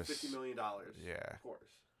gonna it pay just- $50 million. Yeah. Of course.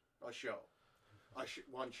 A show.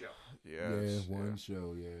 One show. Yes, one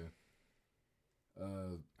show, yeah.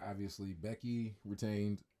 Obviously Becky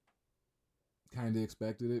retained. Kind of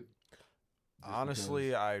expected it. just Honestly,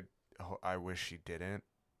 because- I wish she didn't.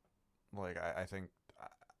 Like, I think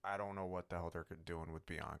I don't know what the hell they're doing with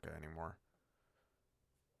Bianca anymore.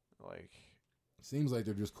 Like, seems like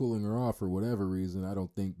they're just cooling her off for whatever reason. I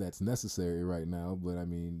don't think that's necessary right now, but I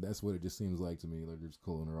mean, that's what it just seems like to me. Like they're just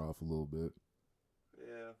cooling her off a little bit.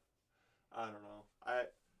 Yeah. I don't know.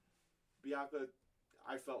 Bianca,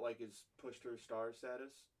 I felt like has pushed her star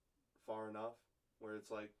status far enough where it's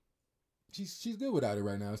like She's good without it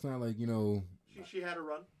right now. It's not like, she had a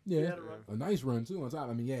run. yeah, She had a run. a nice run too on top.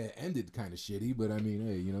 I mean, yeah, it ended kind of shitty, but I mean,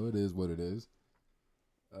 hey, it is what it is.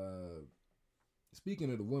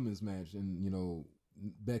 Speaking of the women's match and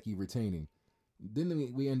Becky retaining,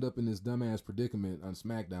 didn't we end up in this dumbass predicament on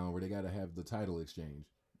SmackDown where they got to have the title exchange?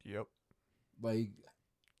 yep. Like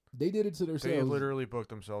they did it to themselves. They literally booked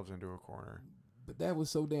themselves into a corner. But that was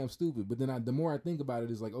so damn stupid. But then the more I think about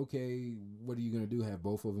it, it's like, okay, what are you gonna do? Have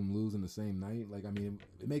both of them lose in the same night? Like, I mean,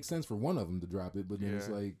 it makes sense for one of them to drop it, but then it's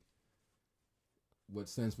Yeah. like, what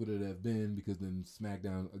sense would it have been? Because then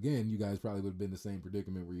SmackDown again, you guys probably would have been the same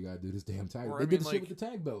predicament where you gotta do this damn title. Or, They I did mean, the shit like- with the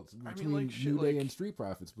tag belts I mean, between like, shit, New Day like- and Street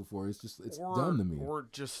Profits before. It's just Or- dumb to me. Or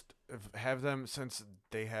just have them, since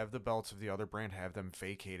they have the belts of the other brand, have them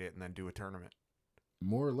vacate it and then do a tournament.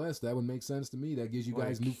 More or less, that would make sense to me. That gives you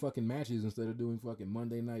guys Like- new fucking matches instead of doing fucking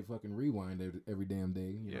Monday night fucking rewind every damn day.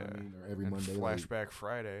 You know what I mean? Or every And Monday. Like, Flashback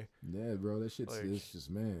Friday. yeah, bro, that shit's Like- it's just,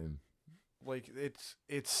 man. Like,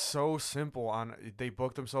 it's so simple. They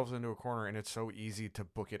book themselves into a corner, and it's so easy to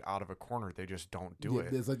book it out of a corner. They just don't do Yeah,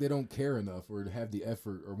 it. it's like they don't care enough or have the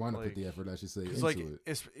effort or want to put the Like, effort, I should say, Because into like it.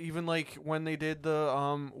 it's even like when they did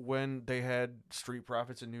the when they had Street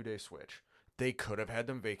Profits and New Day switch, they could have had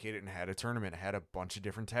them vacate it and had a tournament, had a bunch of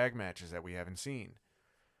different tag matches that we haven't seen.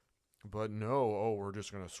 But no, we're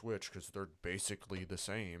just gonna switch because they're basically the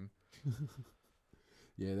same.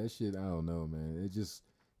 Yeah, that shit, I don't know, man. It just,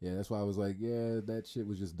 yeah, that's why I was like, yeah, that shit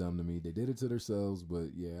was just dumb to me. They did it to themselves, but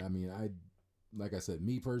yeah, I mean, like I said,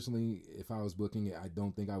 me personally, if I was booking it, I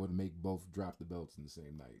don't think I would make both drop the belts in the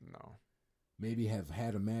same night. No. Maybe have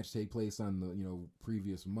had a match take place on the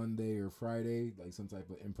previous Monday or Friday, like some type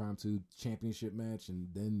of impromptu championship match, and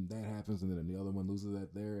then that happens, and then the other one loses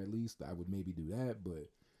that there. At least I would maybe do that, but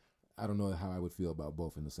I don't know how I would feel about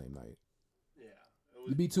both in the same night. Yeah. It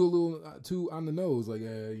It'd be too on the nose, like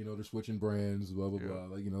they're switching brands, blah blah Yeah.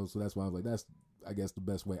 blah, like so that's why I was like, that's I guess the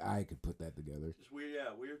best way I could put that together. just weird,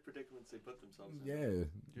 weird predicaments they put themselves in.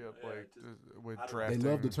 Yeah, Yep. Yeah, Like just- with I don't- they drafting.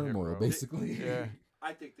 love the Hit turmoil, Row. basically. Yeah.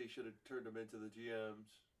 I think they should have turned them into the GMs.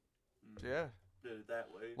 and Yeah. Did it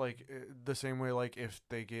that way. Like the same way. Like if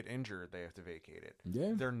they get injured, they have to vacate it.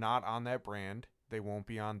 yeah. They're not on that brand. They won't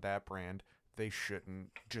be on that brand. They shouldn't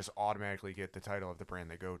just automatically get the title of the brand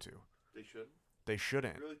they go to. They shouldn't. They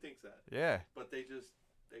shouldn't. Really thinks that. Yeah. But they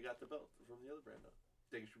got the belt from the other brand though.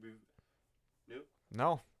 Think it should be new?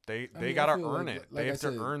 No. They I mean, I gotta feel earn like- it. like they I have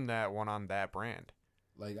said- to earn that one on that brand.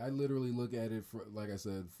 Like I literally look at it, like I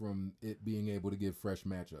said, from it being able to give fresh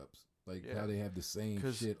matchups. Like Yeah. how they have the same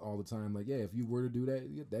 'Cause- shit all the time. Like if you were to do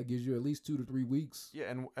that, that gives you at least 2 to 3 weeks. Yeah,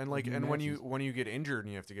 and new when matches. you get injured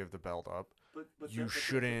and you have to give the belt up, But You then,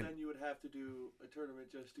 shouldn't- Then you would have to do a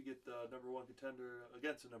tournament just to get the number one contender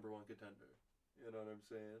against the number one contender. You know what I'm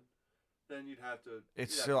saying? Then you'd have to.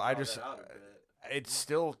 It's you'd still- have to I draw just- that out a bit. it's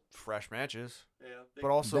still fresh matches. Yeah. But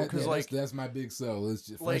also because like that's my big sell. It's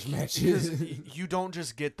just like fresh matches. because you don't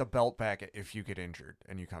just get the belt back if you get injured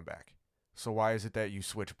and you come back. So why is it that you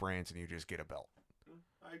switch brands and you just get a belt?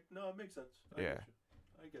 No, it makes sense. Yeah.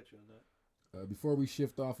 I get you on that. Before we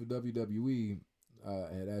shift off of WWE, I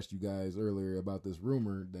had asked you guys earlier about this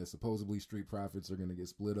rumor that supposedly Street Profits are going to get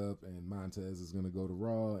split up and Montez is going to go to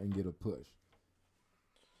Raw and get a push.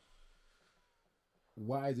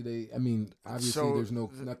 Why do they? I mean, obviously So, there's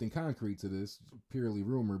nothing concrete to this, purely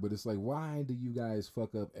rumor. But it's like, why do you guys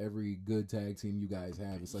fuck up every good tag team you guys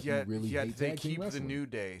have? It's like yet you really hate they tag team keep the wrestling. New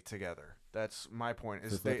Day together. That's my point.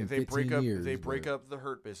 Is For fucking they break 15 up years, they break but- up the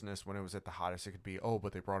Hurt Business when it was at the hottest it could be. Oh,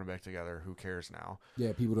 but they brought them back together. Who cares now?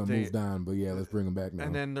 Yeah, people don't they- moved on, but yeah, let's bring them back now.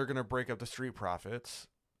 And then they're gonna break up the Street Profits.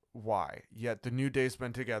 Why? Yet the New Day's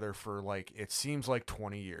been together for like it seems like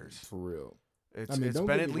 20 years. for real. It's I mean, it's don't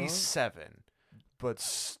been get at me least wrong. 7, but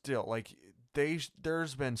still, like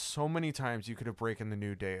there's been so many times you could have broken the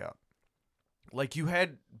New Day up. Like you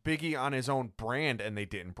had Biggie on his own brand and they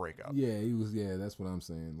didn't break up. Yeah, he was. Yeah, that's what I'm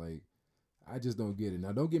saying. Like, I just don't get it.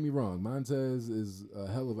 Now, don't get me wrong. Montez is a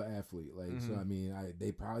hell of an athlete. Like, so I mean,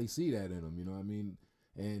 they probably see that in him. You know what I mean?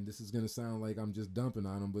 And this is gonna sound like I'm just dumping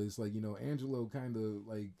on him, but it's like, you know, Angelo kind of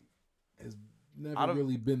like has never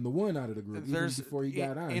really been the one out of the group. Even before he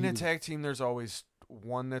got on in a tag team, there's always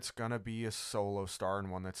one that's gonna be a solo star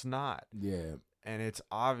and one that's not. Yeah. And it's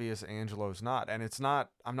obvious Angelo's not. And it's not,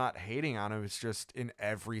 I'm not hating on him. It's just in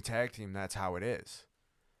every tag team, that's how it is.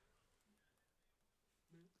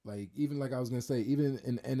 Like, even like I was going to say, even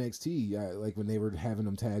in NXT, like when they were having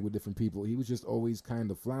him tag with different people, he was just always kind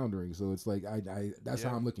of floundering. So it's like, that's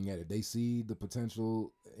how I'm looking at it. They see the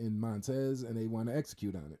potential in Montez and they want to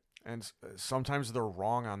execute on it. And sometimes they're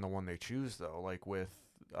wrong on the one they choose, though. Like with,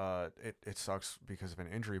 it sucks because of an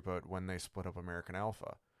injury, but when they split up American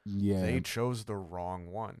Alpha, they chose the wrong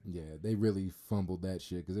one. Yeah, they really fumbled that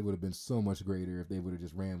shit because it would have been so much greater if they would have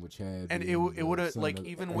just ran with Chad. And it would have, like,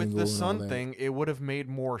 even with the Sun thing, it would have made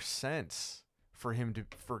more sense for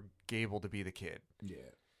Gable to be the kid. Yeah.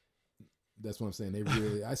 That's what I'm saying. They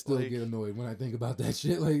really, I still get annoyed when I think about that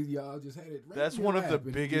shit. Like, y'all just had it. Right, that's one of the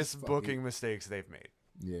biggest booking mistakes they've made.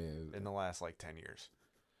 Yeah. In the last, like, 10 years.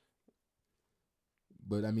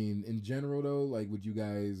 But, I mean, in general, though, like, would you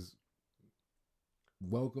guys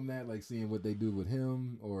welcome that, like seeing what they do with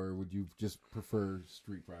him, or would you just prefer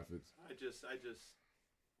Street Profits? I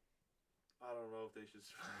don't know if they should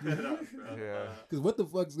split it up, bro. Yeah. Because what the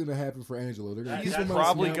fuck's gonna happen for Angelo? He's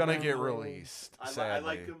probably gonna get released. I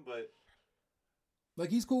like him, but like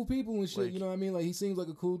he's cool people and shit. Like, you know what I mean? Like he seems like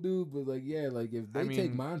a cool dude, but like like if they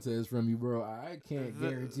take Montez from you, bro, I can't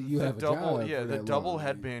guarantee you have a job. Yeah, the double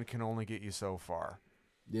headband can only get you so far.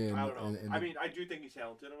 Yeah, I don't know. I mean, I do think he's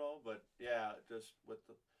talented and all, but yeah, just with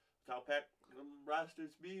how packed the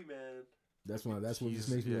rosters be, man. That's what just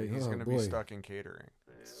makes me like, he's gonna be stuck in catering.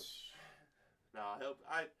 Yeah.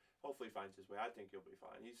 Hopefully he finds his way. I think he'll be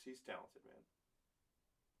fine. He's talented, man.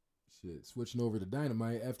 Shit, switching over to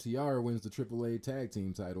Dynamite, FTR wins the AAA tag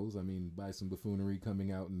team titles. I mean, by some buffoonery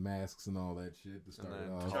coming out in masks and all that shit to start it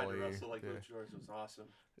off. Trying to wrestle like Luchadors was awesome.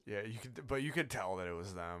 Yeah, you could tell that it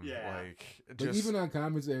was them. Yeah. But even on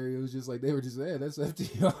commentary, it was just like they were just, that's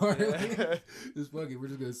FTR. Yeah. Just fuck it, we're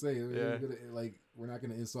just gonna say it. Yeah. We're not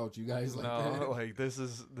gonna insult you guys like that. No, like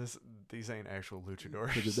these ain't actual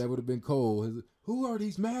luchadors. Because that would have been Cole. Who are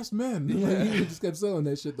these masked men? He just kept selling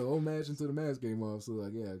that shit the whole match until the mask came off. So I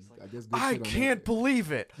guess. I can't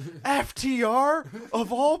believe it. FTR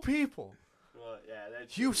of all people. Well, yeah,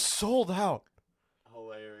 you sold out.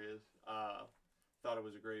 Hilarious. Thought it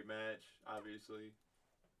was a great match. Obviously,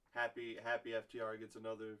 happy FTR gets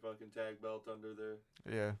another fucking tag belt under their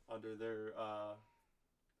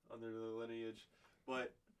lineage.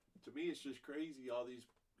 But to me, it's just crazy. All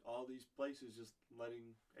these places just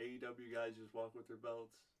letting AEW guys just walk with their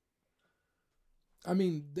belts. I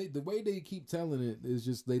mean, the way they keep telling it is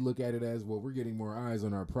just they look at it as, well, we're getting more eyes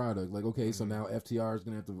on our product. Like, okay, so now FTR is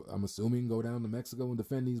going to have to, I'm assuming, go down to Mexico and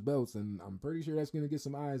defend these belts. And I'm pretty sure that's going to get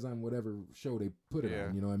some eyes on whatever show they put it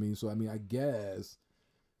on. You know what I mean? So, I mean, I guess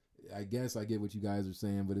I get what you guys are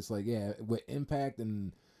saying. But it's like, yeah, with Impact,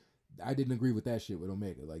 and I didn't agree with that shit with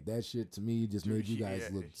Omega. Like, that shit to me just made you guys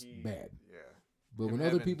look bad. Yeah. But when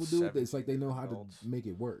other people do it, it's like they know how to make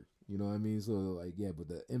it work. You know what I mean? So, like, yeah, but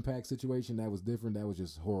the Impact situation, that was different. That was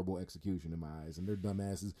just horrible execution in my eyes. And they're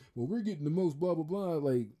dumbasses. Well, we're getting the most blah, blah, blah.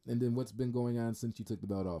 Like, and then what's been going on since you took the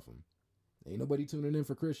belt off him? Ain't nobody tuning in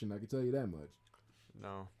for Christian, I can tell you that much.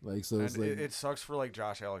 No. Like, so it's like... It sucks for, like,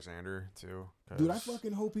 Josh Alexander, too. Dude, I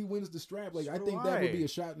fucking hope he wins the strap. Like, I think that would be a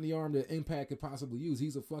shot in the arm that Impact could possibly use.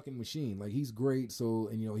 He's a fucking machine. Like, he's great. So,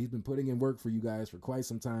 and, you know, he's been putting in work for you guys for quite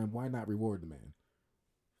some time. Why not reward the man?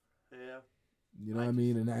 Yeah. You know what I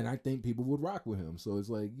mean? And I think people would rock with him. So it's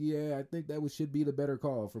like, yeah, I think that should be the better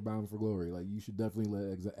call for Bound for Glory. Like, you should definitely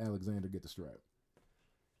let Alexander get the strap.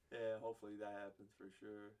 Yeah, hopefully that happens for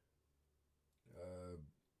sure.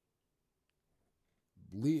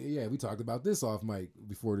 We talked about this off mic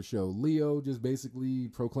before the show. Leo just basically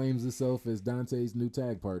proclaims himself as Dante's new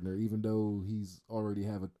tag partner, even though he's already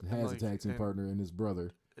has a tag team partner in his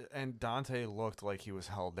brother. And Dante looked like he was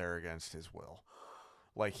held there against his will.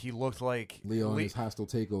 Like, he looked like Leo in his hostile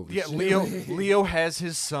takeover. Yeah, shit. Leo has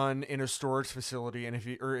his son in a storage facility,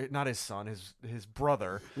 and not his son, his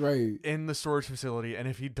brother, right, in the storage facility, and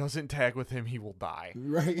if he doesn't tag with him, he will die.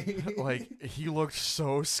 Right. Like, he looked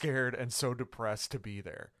so scared and so depressed to be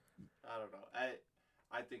there. I don't know.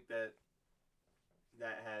 I think that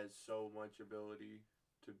has so much ability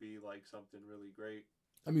to be like something really great.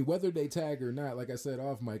 I mean, whether they tag or not, like I said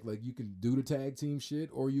off mic, like you can do the tag team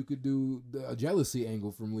shit, or you could do a jealousy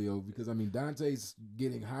angle from Leo, because I mean Dante's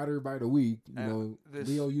getting hotter by the week. You know,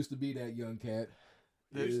 Leo used to be that young cat.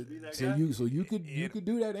 He used to be that So guy. you could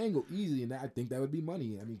do that angle easy, and I think that would be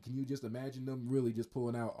money. I mean, can you just imagine them really just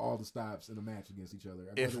pulling out all the stops in a match against each other? If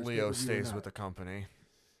whether it's Leo pay-per-view or stays not? with the company.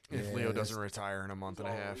 If Yeah, Leo that's- doesn't retire in a month and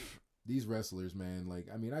a half. These wrestlers, man, like,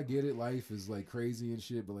 I mean, I get it. Life is like crazy and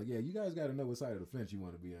shit, but like, yeah, you guys got to know what side of the fence you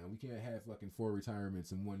want to be on. We can't have fucking 4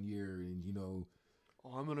 retirements in 1 year, and Oh,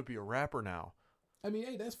 I'm gonna be a rapper now. I mean,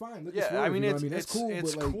 hey, that's fine. Look at Yeah, Swerve, I mean, that's cool.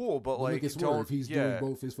 it's but like, cool, but look like, at Swerve. don't He's yeah, doing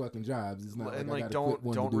both his fucking jobs. It's not and like I like gotta quit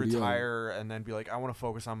one don't to do the other. retire and then be like, I want to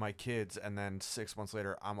focus on my kids, and then 6 months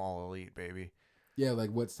later, I'm all elite, baby. Yeah,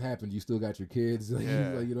 like what's happened? You still got your kids, like, Yeah.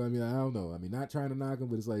 like, you know what I mean? I don't know. I mean, not trying to knock them,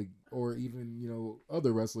 but it's like, or even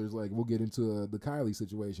other wrestlers. Like we'll get into the Kylie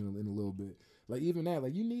situation in a little bit. Like even that,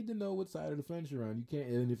 like you need to know what side of the fence you're on. You can't,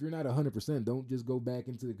 and if you're not 100%, don't just go back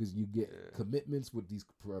into it because you get commitments with these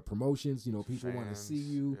promotions. People want to see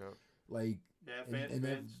you, Yep. like, Yeah, and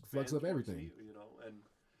that fucks up want to everything. see you, and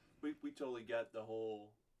we totally get the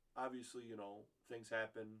whole. Obviously, things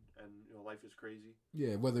happen, and life is crazy.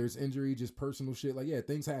 Yeah, whether it's injury, just personal shit. Like, yeah,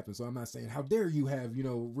 things happen. So I'm not saying how dare you have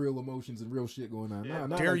real emotions and real shit going on. Yeah, Nah,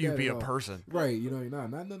 not Dare like you that be at a all. person? Right?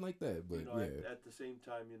 Not nothing like that. But yeah, At the same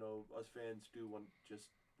time, us fans do want just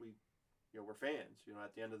we're fans.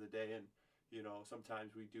 At the end of the day, and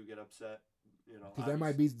sometimes we do get upset. because that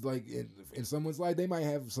might be like in someone's life, they might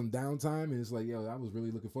have some downtime, and it's like, yo, I was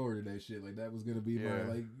really looking forward to that shit. Like that was gonna be Yeah.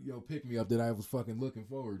 my pick me up that I was fucking looking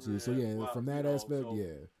forward to. So yeah, well, from that aspect, so,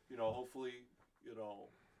 yeah.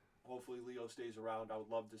 Hopefully Leo stays around. I would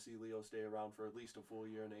love to see Leo stay around for at least a full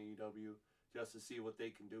year in AEW, just to see what they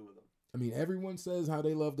can do with him. I mean, everyone says how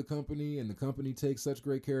they love the company, and the company takes such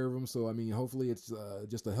great care of him. So, I mean, hopefully it's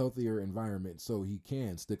just a healthier environment so he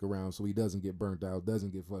can stick around so he doesn't get burnt out,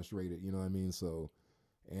 doesn't get frustrated, you know what I mean? So,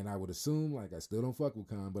 and I would assume, like, I still don't fuck with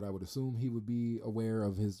Khan, but I would assume he would be aware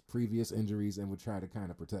of his previous injuries and would try to kind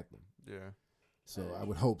of protect them. Yeah. So, I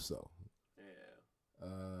would hope so. Yeah.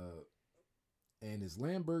 And is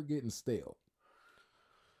Lambert getting stale?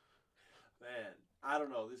 Man, I don't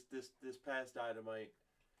know. This past Dynamite,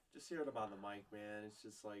 just hearing him on the mic, man, it's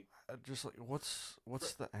just like Just like what's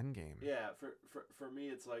the end game? yeah. For me,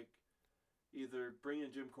 it's like either bring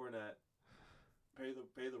in Jim Cornette, pay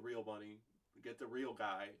the real money, get the real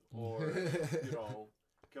guy, or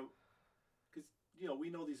because we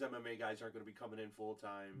know these MMA guys aren't going to be coming in full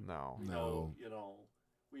time. No.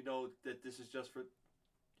 We know that this is just for.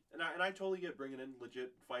 And I totally get bringing in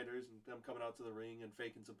legit fighters and them coming out to the ring and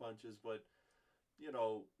faking some punches, but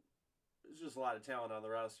there's just a lot of talent on the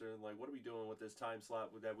roster, and like, what are we doing with this time slot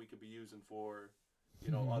that we could be using for,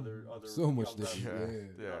 other so much young this wrestlers? year.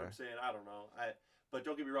 You know what I'm saying? I don't know. But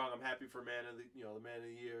don't get me wrong, I'm happy for the man of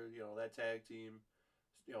the year. That tag team.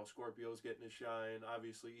 Scorpio's getting his shine.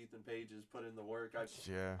 Obviously, Ethan Page has put in the work.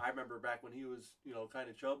 I remember back when he was, kind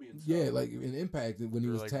of chubby and stuff. Yeah, like in Impact when he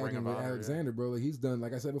Or was like Ring tagging of with Honor, Alexander, bro. Like he's done,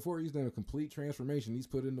 like I said before, he's done a complete transformation. He's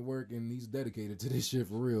put in the work and he's dedicated to this shit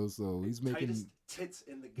for real. So he's making tightest tits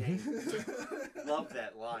in the game. Love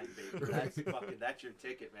that line, baby. That's your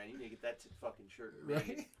ticket, man. You need to get that fucking shirt, made.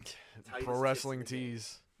 right. Tightest Pro tits wrestling in the game.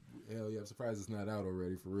 tees. Hell yeah, I'm surprised it's not out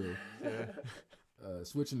already for real. Yeah.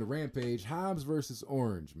 Switching to Rampage, Hobbs versus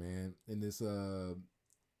Orange, man, in this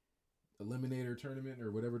Eliminator tournament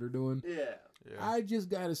or whatever they're doing. Yeah. I just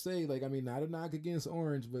gotta say, like, I mean, not a knock against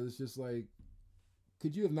Orange, but it's just like,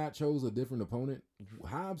 could you have not chose a different opponent?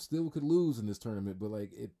 Hobbs still could lose in this tournament, but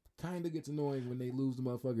like, it kind of gets annoying when they lose the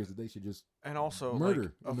motherfuckers that they should just And also,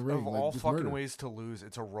 murder like, in the of ring, like, all just fucking murder. ways to lose,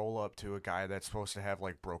 it's a roll up to a guy that's supposed to have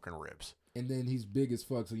like broken ribs. And then he's big as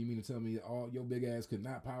fuck. So you mean to tell me all your big ass could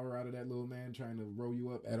not power out of that little man trying to roll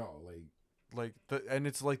you up at all? Like, And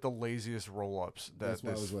it's like the laziest roll ups that That's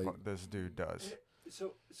why I was like- this dude does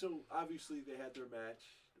So obviously they had their match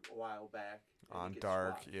a while back and he on gets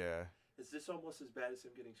Dark. squashed. Yeah. Is this almost as bad as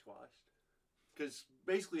him getting squashed? Because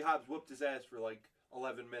basically Hobbs whooped his ass for like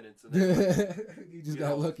 11 minutes and then he just You got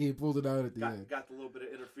know, lucky and pulled it out at the end. got the little bit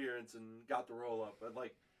of interference and got the roll up. But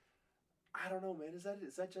like, I don't know, man. Is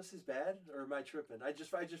that just as bad, or am I tripping? I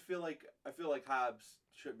just feel like Hobbs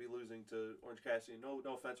should be losing to Orange Cassidy. No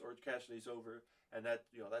offense, Orange Cassidy's over, and that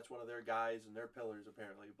that's one of their guys and their pillars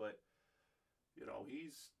apparently. But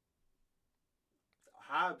he's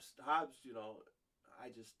Hobbs. I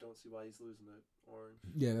just don't see why he's losing to Orange.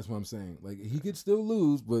 Yeah, that's what I'm saying. Like, he could still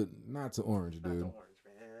lose, but not to Orange, Not dude. to Orange,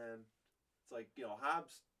 man. It's like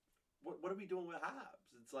Hobbs. what are we doing with Hobbs?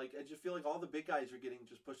 It's like I just feel like all the big guys are getting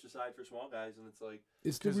just pushed aside for small guys, and it's like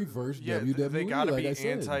it's the reverse Yeah, WWE. they gotta like be I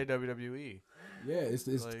said. anti-WWE. Yeah, it's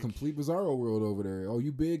like, complete bizarro world over there. Oh,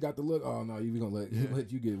 you big, got the look. Oh no, we gonna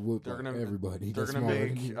let you get whooped by everybody. They're that's gonna smaller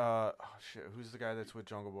make than you. oh shit, who's the guy that's with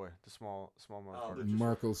Jungle Boy? The small motherfucker.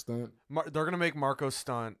 Marco Stunt. They're gonna make Marco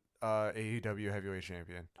Stunt AEW heavyweight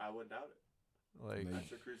champion. I wouldn't doubt it. Like That's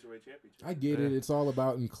your cruiserweight championship. I get it. It's all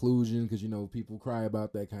about inclusion because people cry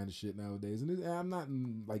about that kind of shit nowadays, and I'm not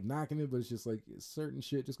like knocking it, but it's just like certain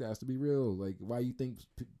shit just has to be real. Like why you think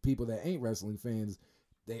people that ain't wrestling fans,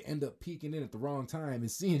 they end up peeking in at the wrong time and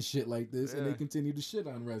seeing shit like this, and they continue to shit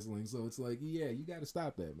on wrestling. So it's like, yeah, you got to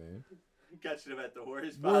stop that, man. Catching them at the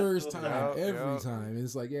worst time every time. And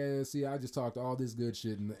it's like, yeah, see, I just talked all this good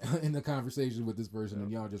shit in the conversation with this person, and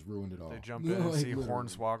y'all just ruined it all. They jump in and see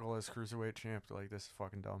Hornswoggle as cruiserweight champ. They're like, this is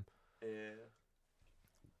fucking dumb. Yeah.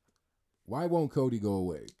 Why won't Cody go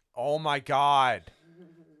away? Oh my god.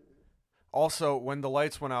 Also, when the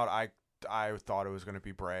lights went out, I thought it was gonna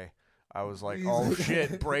be Bray. I was like, oh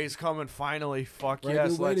shit, Bray's coming finally. Fuck right,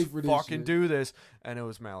 yes, let's fucking do this. And it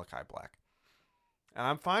was Malachi Black. And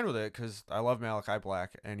I'm fine with it because I love Malachi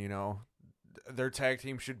Black. And, their tag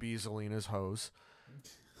team should be Zelina's Hose.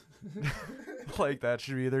 Like, that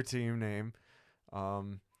should be their team name.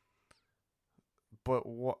 But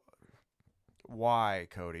why,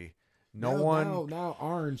 Cody? Now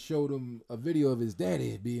Arn showed him a video of his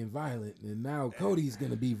daddy being violent, and now Cody's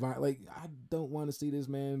gonna be violent. Like, I don't want to see this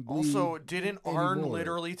man bleed. Also, didn't Arn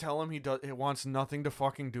literally tell him he wants nothing to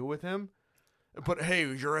fucking do with him? But hey,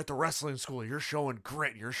 you're at the wrestling school. You're showing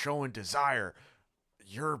grit. You're showing desire.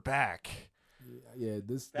 You're back. Yeah,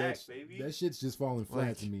 that shit's just falling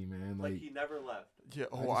flat to me, man. Like he never left. Yeah,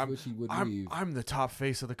 I wish he would leave. I'm the top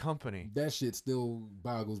face of the company. That shit still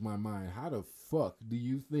boggles my mind. How the fuck do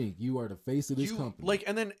you think you are the face of this company? Like,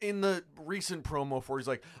 and then in the recent promo for he's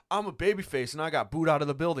like, I'm a babyface and I got booed out of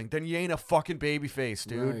the building. Then you ain't a fucking babyface,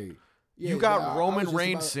 dude. Right. Yeah, you got Roman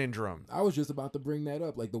Reigns syndrome. I was just about to bring that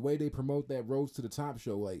up. Like the way they promote that Rhodes to the Top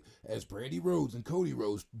show, like as Brandy Rhodes and Cody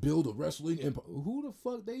Rhodes build a wrestling empire. Who the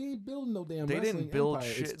fuck? They ain't building no damn. They wrestling didn't build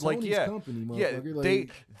empire. shit. It's Like Tony's company,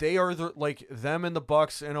 like, they are the like them and the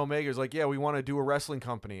Bucks and Omega's like we want to do a wrestling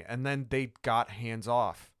company, and then they got hands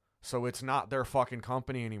off. So it's not their fucking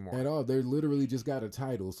company anymore. At all. They're literally just got a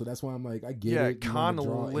title. So that's why I'm like, I get it. Khan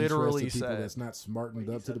literally said that's not smartened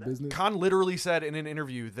up to the business. Khan literally said in an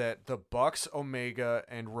interview that the Bucks, Omega,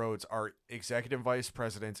 and Rhodes are executive vice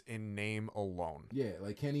presidents in name alone. Yeah,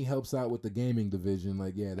 like Kenny helps out with the gaming division.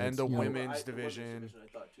 Like, yeah, that's, and the women's division. I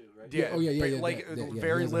thought too, right? Yeah, like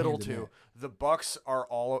very little too. The Bucks are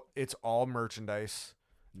it's all merchandise,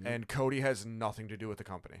 and Cody has nothing to do with the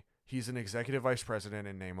company. He's an executive vice president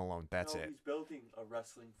in name alone. That's it. He's building a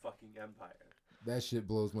wrestling fucking empire. That shit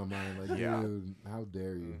blows my mind. Like, dude, how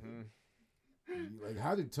dare you? Mm-hmm. Like,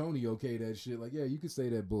 how did Tony okay that shit? Like, yeah, you could say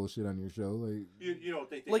that bullshit on your show. Like, you don't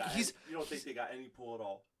think you don't think they got any pull at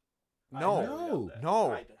all?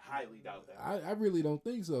 No. I highly doubt that. I really don't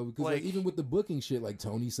think so because like even with the booking shit, like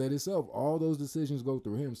Tony said himself, all those decisions go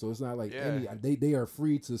through him. So it's not like they are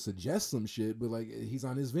free to suggest some shit, but like he's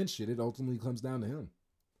on his Vince shit. It ultimately comes down to him.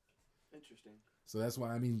 Interesting. So that's why,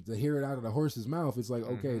 I mean, to hear it out of the horse's mouth, it's like,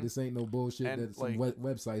 okay, this ain't no bullshit and that some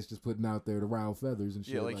websites just putting out there to rile feathers and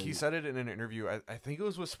shit. Yeah, like he said it in an interview. I think it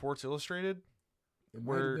was with Sports Illustrated,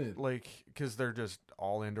 where like because they're just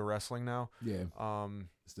all into wrestling now. Yeah.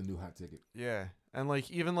 It's the new hot ticket. Yeah, and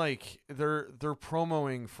like even like they're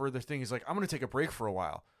promoting for the thing. He's like, I'm gonna take a break for a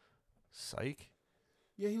while. Psych.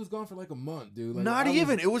 Yeah, he was gone for like a month, dude. Like, Not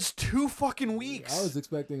even. It was 2 fucking weeks. I was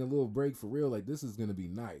expecting a little break for real. Like, this is going to be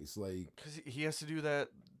nice. Like, because he has to do that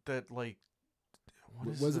like,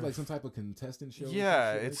 was it like some type of contestant show?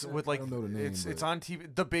 Yeah, it's like with like, I don't know the name, it's on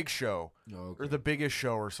TV. The Big Show. Oh, okay. Or The Biggest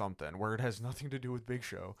Show or something, where it has nothing to do with Big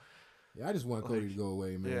Show. Yeah, I just want Cody to go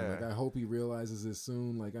away, man. Yeah. Like, I hope he realizes this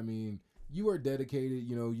soon. Like, I mean, you are dedicated,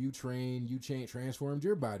 you train, you transformed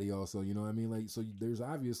your body also, you know what I mean? Like, so there's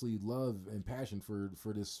obviously love and passion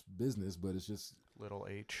for this business, but it's just... Little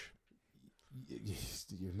H.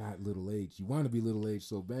 You're not Little H. You want to be Little H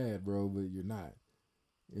so bad, bro, but you're not.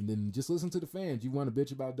 And then just listen to the fans. You want to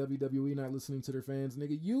bitch about WWE not listening to their fans?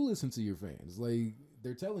 Nigga, you listen to your fans. Like,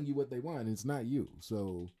 they're telling you what they want, and it's not you.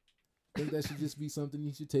 So... I think that should just be something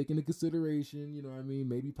you should take into consideration. You know what I mean?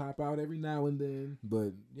 Maybe pop out every now and then.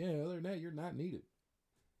 But, yeah, other than that, you're not needed.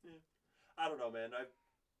 Yeah. I don't know, man.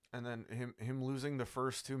 And then him losing the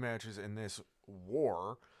first 2 matches in this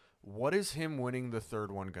war, what is him winning the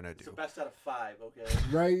third one going to do? It's the best out of 5, okay?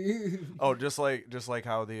 Right? Oh, just like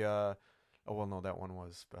how the... oh, well, no, that one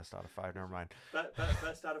was best out of 5. Never mind.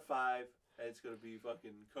 Best out of 5. and it's gonna be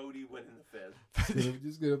fucking Cody winning the 5th. I'm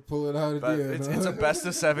just gonna pull it out at the end. It's a best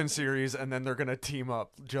of 7 series, and then they're gonna team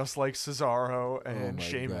up just like Cesaro and my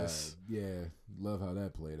Sheamus. God. Yeah, love how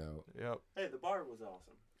that played out. Yep. Hey, the bar was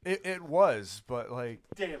awesome. It was, but like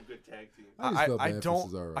Damn good tag team. I just felt I bad for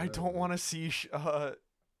don't Cesaro. I That don't was want to see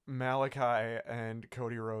Malachi and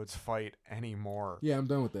Cody Rhodes fight anymore. Yeah, I'm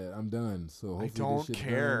done with that. I'm done. So hopefully don't this shit's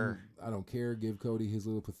care. done. I don't care. Give Cody his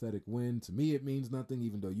little pathetic win. To me, it means nothing.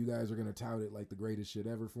 Even though you guys are gonna tout it like the greatest shit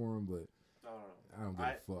ever for him, but I don't give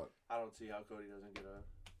a fuck. I don't see how Cody doesn't get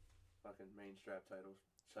a fucking main strap title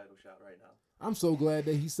shot right now. I'm so glad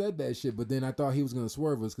that he said that shit. But then I thought he was gonna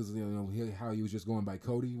swerve us because how he was just going by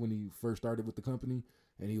Cody when he first started with the company,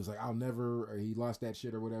 and he was like, "I'll never," or he lost that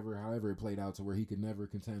shit or whatever. However, it played out to where he could never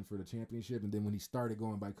contend for the championship. And then when he started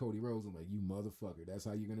going by Cody Rhodes, I'm like, "You motherfucker! That's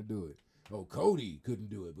how you're gonna do it." Oh, Cody couldn't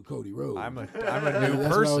do it, but Cody Rhodes. I'm a new That's person.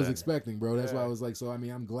 what I was expecting, bro. That's why Yeah. I was like, so I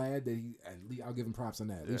mean, I'm glad that he. At least I'll give him props on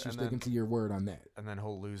that. At least you're and sticking then- to your word on that. And then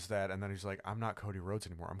he'll lose that, and then he's like, "I'm not Cody Rhodes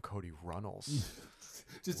anymore. I'm Cody Runnels."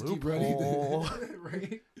 Just to keep running, Loophole.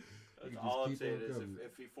 right? That's You all I'm just keep saying on is coming.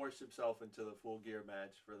 if he forced himself into the Full Gear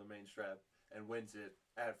match for the main strap and wins it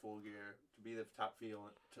at Full Gear to be the top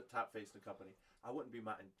face in the company, I wouldn't be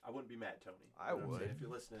mad, Tony. I You know what I'm would. saying? If you're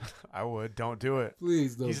listening. I would. Don't do it.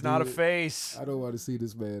 Please don't. He's do not a it. face. I don't want to see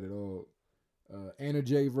this man at all. Anna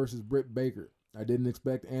Jay versus Britt Baker. I didn't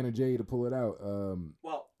expect Anna Jay to pull it out.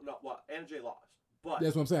 Well, Anna Jay lost, but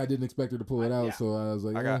That's what I'm saying. I didn't expect her to pull it out, Yeah. so I was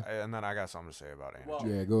like, I got something to say about Anna. Well,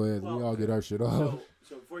 yeah, go ahead. well, we all get our shit off.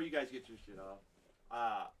 so before you guys get your shit off,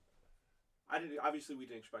 obviously we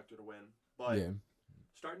didn't expect her to win, but Yeah.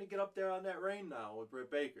 starting to get up there on that reign now with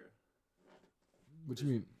Britt Baker. What you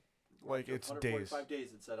mean? Like, it's days. 145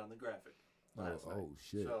 days it said on the graphic. last night. Oh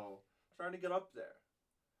shit. So starting to get up there.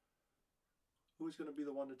 Who's going to be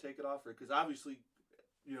the one to take it off her? Because obviously,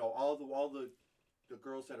 all the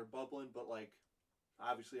girls that are bubbling, but like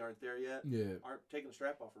obviously aren't there yet. Yeah. Aren't taking the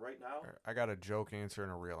strap off her right now. I got a joke answer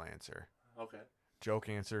and a real answer. Okay. Joke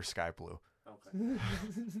answer, Sky Blue. Okay.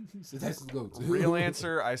 So that's his go-to. Real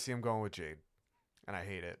answer, I see him going with Jade. And I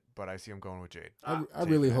hate it, but I see him going with Jade. I Jade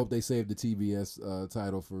really fan. hope they save the TBS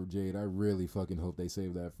title for Jade. I really fucking hope they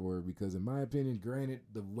save that for her because, in my opinion, granted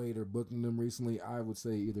the way they're booking them recently, I would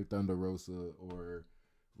say either Thunder Rosa or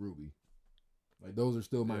Ruby. Like those are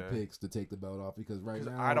still my Yeah. picks to take the belt off because right 'Cause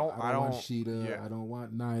now I don't want Sheeta, yeah. I don't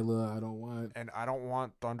want Nyla, I don't want. And I don't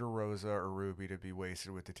want Thunder Rosa or Ruby to be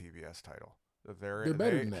wasted with the TBS title. They're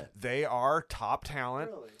better than that. They are top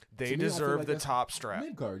talent. Really? They To me, I feel deserve like the that's top strap.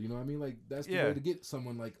 Mid card, you know what I mean? Like that's the Yeah. way to get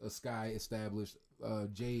someone like a Sky established.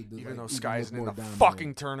 Jade, Even though look Sky isn't in more the dominant.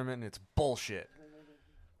 fucking tournament, and it's bullshit.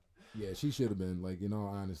 Yeah, she should have been. Like in all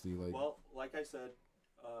honesty, like Well, like I said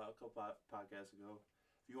a couple podcasts ago,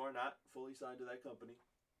 if you are not fully signed to that company,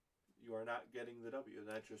 you are not getting the W. And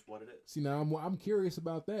that's just what it is. see now I'm curious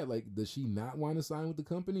about that. Like, does she not want to sign with the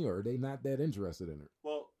company, or are they not that interested in her?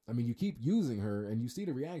 Well, I mean, you keep using her and you see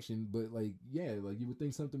the reaction, but like, yeah, like you would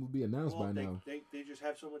think something would be announced by they, now. they just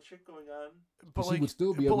have so much shit going on. But she would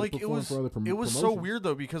still be able to it perform was for other it was so promotions. weird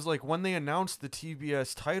though because like when they announced the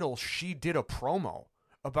TBS title, she did a promo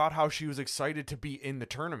about how she was excited to be in the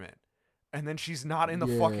tournament, and then she's not in the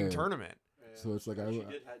fucking Yeah. tournament. So it's like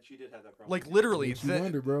She did have that problem. Like literally, Makes you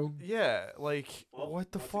wonder, bro. yeah, like Well,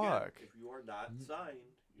 what the once again, fuck? if you are not signed,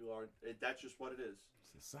 you are. That's just what it is.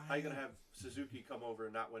 How you gonna have Suzuki come over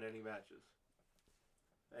and not win any matches?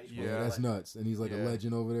 And he's Yeah. Yeah, that's nuts. And he's like a Yeah.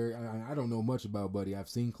 legend over there. I don't know much about Buddy. I've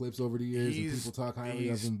seen clips over the years and people talk highly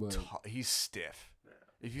of him, but he's stiff. Yeah.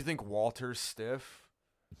 If you think Walter's stiff,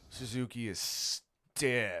 Suzuki is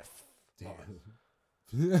stiff. damn.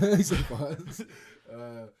 He said pause.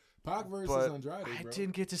 Pac versus But Andrade, bro. I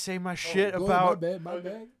didn't get to say my Oh, shit go about ahead, my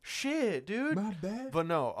bad. shit, dude. My bad. But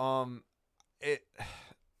no,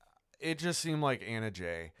 it just seemed like Anna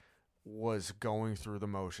Jay was going through the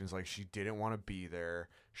motions. Like she didn't want to be there.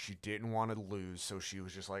 She didn't want to lose. So she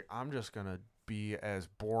was just like, I'm just going to be as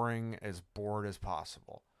bored as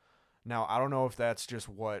possible. Now, I don't know if that's just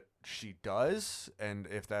what she does and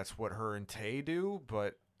if that's what her and Tay do,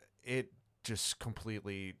 but it just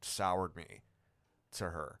completely soured me to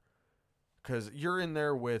her. Because you're in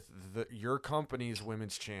there with your company's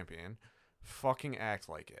women's champion. Fucking act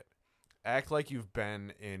like it. Act like you've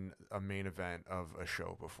been in a main event of a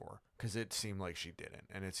show before. Because it seemed like she didn't.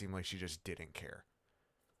 And it seemed like she just didn't care.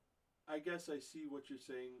 I guess I see what you're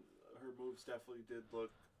saying. Her moves definitely did look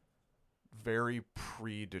Very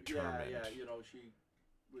predetermined. Yeah, she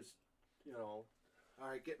was, all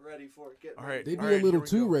right, getting ready for it. Getting All ready. right. They be all a right, little here we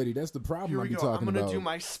too go. ready. That's the problem Here I we be go. talking I'm going about. to do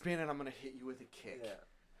my spin and I'm going to hit you with a kick.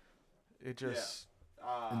 Yeah. It just...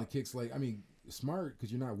 And the kick's like, I mean, smart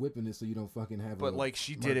because you're not whipping it, so you don't fucking have. But a like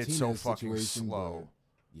she did it so Martinez fucking situation, slow.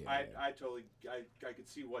 but, yeah, I totally I could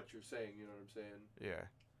see what you're saying. You know what I'm saying? Yeah.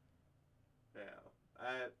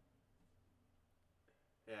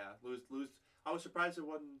 Lose. I was surprised it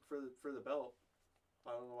wasn't for the belt.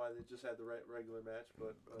 I don't know why they just had the regular match,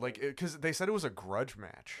 but Like, because they said it was a grudge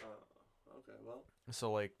match. Okay, well.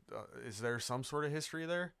 So like, is there some sort of history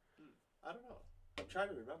there? I don't know. I'm trying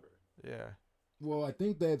to remember. Yeah. Well, I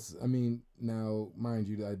think that's. I mean, now, mind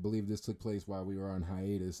you, I believe this took place while we were on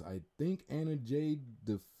hiatus. I think Anna Jay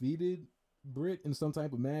defeated Britt in some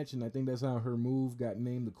type of match, and I think that's how her move got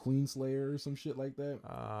named the Queen Slayer or some shit like that.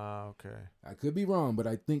 Okay. I could be wrong, but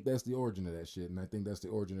I think that's the origin of that shit, and I think that's the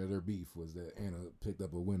origin of their beef was that Anna picked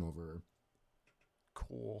up a win over her.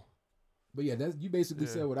 Cool. But yeah, that's you basically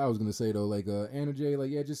said what I was gonna say though. Like Anna Jay,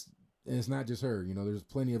 like just and it's not just her. You know, there's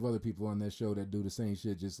plenty of other people on that show that do the same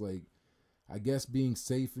shit. Just like I guess being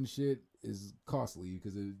safe and shit is costly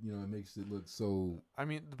because it makes it look so. I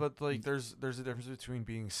mean, but like there's a difference between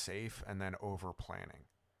being safe and then over planning,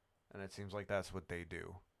 and it seems like that's what they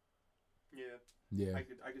do. Yeah. I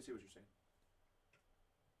could see what you're saying.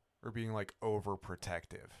 Or being like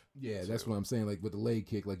overprotective. Yeah, that's what I'm saying. Like with the leg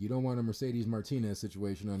kick, like you don't want a Mercedes Martinez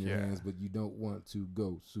situation on your hands, but you don't want to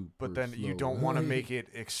go super. But then slow. you don't want to make it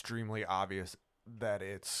extremely obvious that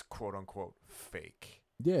it's quote unquote fake.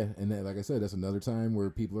 Yeah, and that, like I said, that's another time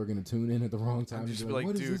where people are going to tune in at the wrong time. I'm just and be like,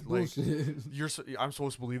 what dude, is this bullshit? I'm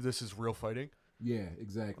supposed to believe this is real fighting. Yeah,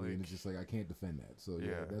 exactly. Like, and it's just like I can't defend that. So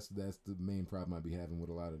yeah, that's the main problem I'd be having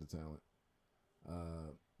with a lot of the talent.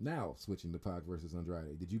 Now switching to Pac versus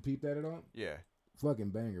Andrade. Did you peep that at all? Yeah. Fucking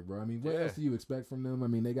banger, bro. I mean, what else do you expect from them? I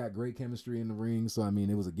mean, they got great chemistry in the ring, so I mean,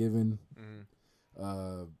 it was a given.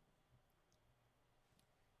 Mm-hmm.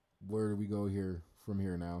 Where do we go from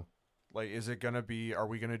here now? Like, is it gonna be? Are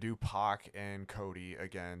we gonna do Pac and Cody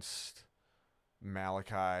against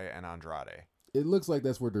Malachi and Andrade? It looks like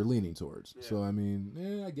that's where they're leaning towards. Yeah. So I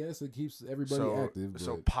mean, I guess it keeps everybody active.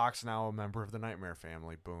 So Pac's now a member of the Nightmare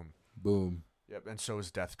family. Boom. Boom. Yep, and so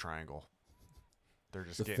is Death Triangle. They're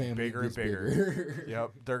just getting bigger and bigger.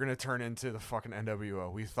 Yep, they're going to turn into the fucking NWO.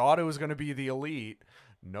 We thought it was going to be the Elite.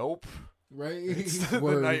 Nope. Right? It's the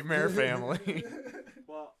Nightmare family.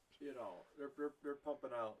 Well, they're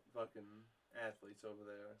pumping out fucking athletes over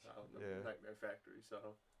there out in the Nightmare Factory, so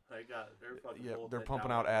they got it. They're fucking they're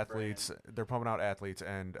pumping out athletes. They're pumping out athletes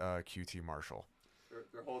and QT Marshall.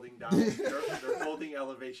 They're holding down. they're holding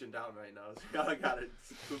Elevation down right now. So y'all got it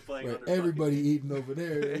playing. Wait, everybody eating over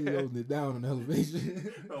there. They holding it down on Elevation.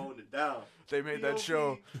 Holding it down. They made that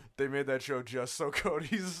show. They made that show just so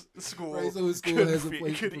Cody's school. Right, so his school has a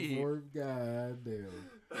place to perform. God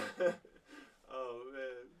damn. Oh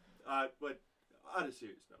man. But on a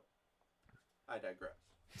serious note, I digress.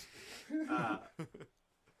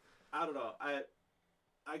 I don't know.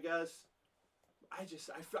 I guess. I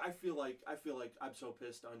feel like I'm so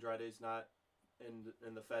pissed Andrade's not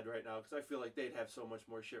in the Fed right now because I feel like they'd have so much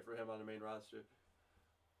more shit for him on the main roster.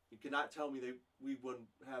 You cannot tell me we wouldn't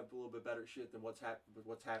have a little bit better shit than what's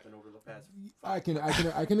happened over the past. I can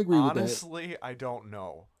agree with that. Honestly, I don't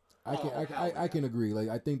know. I can agree. Like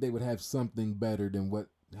I think they would have something better than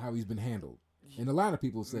how he's been handled. And a lot of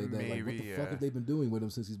people say that. Like, what the fuck have they been doing with him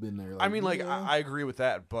since he's been there? Like, I mean, I agree with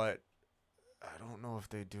that, but I don't know if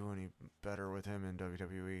they do any better with him in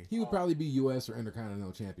WWE. He would probably be U.S. or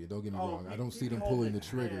Intercontinental Champion. Don't get me wrong. I don't see them pulling the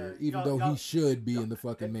trigger, even though he should be in the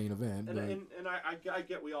fucking main event. And I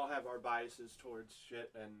get we all have our biases towards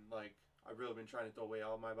shit, and like I've really been trying to throw away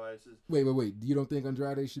all my biases. Wait. You don't think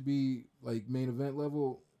Andrade should be like main event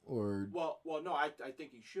level? Or well, no, I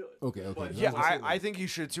think he should. Okay. But yeah, I think he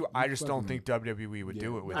should too. I just don't think WWE would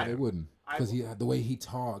do it with him. They wouldn't, because the way he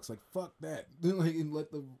talks, like fuck that. Like,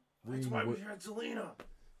 let the That's why we had Selena.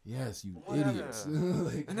 Yes, you idiots.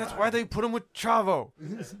 Like, and that's why they put him with Chavo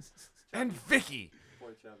and Vicky.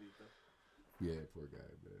 Poor Chavito. Yeah, poor guy,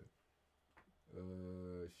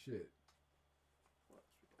 man. Shit.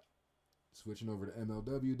 Switching over to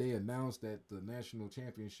MLW, they announced that the national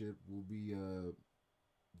championship will be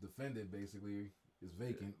defended, basically, is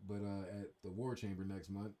vacant, but at the War Chamber next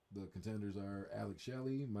month. The contenders are Alex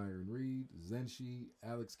Shelley, Myron Reed, Zenshi,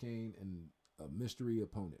 Alex Kane, and a mystery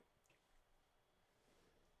opponent.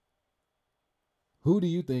 Who do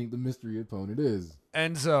you think the mystery opponent is?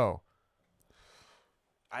 Enzo.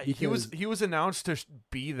 He was announced to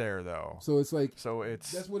be there though. So it's like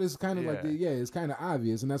that's what it's kind of like. It's kind of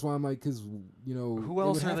obvious, and that's why I'm like, because who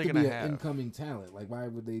else are they gonna have? Incoming talent. Like, why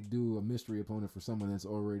would they do a mystery opponent for someone that's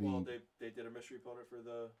already? Well, they did a mystery opponent for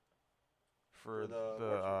the.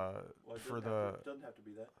 It doesn't have to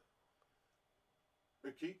be that.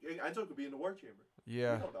 Enzo could be in the War Chamber.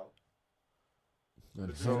 Yeah. We don't know.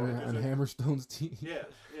 On Hammerstone's team. Yeah.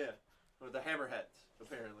 Or the Hammerheads,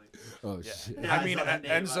 apparently. Oh Yeah. shit! Yeah, I mean, saw that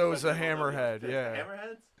name. Enzo's a I don't know what Hammerhead. it is. Yeah. The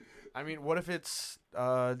Hammerheads? I mean, what if it's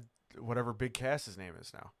whatever Big Cass's name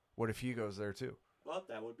is now? What if he goes there too? Well,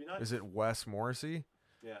 that would be nice. Is it Wes Morrissey?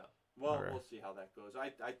 Yeah. Well, Alright. we'll see how that goes. I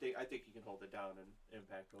think he can hold it down and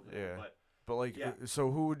Impact over Yeah. there. But like, Yeah.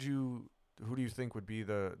 so who do you think would be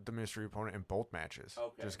the mystery opponent in both matches?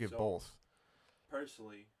 Okay, Just give so- both.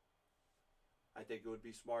 Personally, I think it would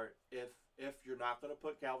be smart if you're not going to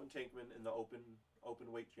put Calvin Tankman in the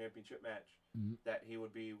open weight championship match, Mhm. that he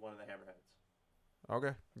would be one of the Hammerheads.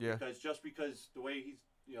 Okay. Yeah. Because the way he's,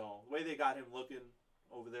 the way they got him looking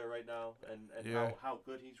over there right now, and Yeah. how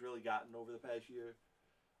good he's really gotten over the past year,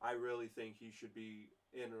 I really think he should be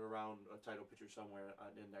in and around a title picture somewhere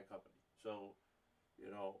in that company. So,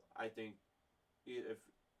 I think if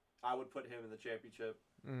I would put him in the championship,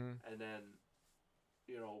 Mm-hmm. and then,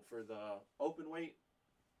 for the open weight,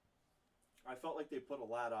 I felt like they put a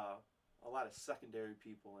lot of secondary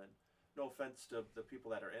people in. No offense to the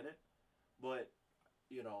people that are in it, but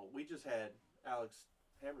we just had Alex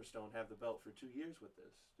Hammerstone have the belt for 2 years with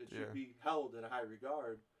this. It should Yeah. be held in a high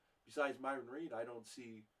regard. Besides Myron Reed, I don't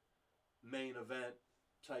see main event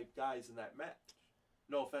type guys in that match.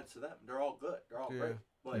 No offense to them, they're all good, they're all Yeah. great,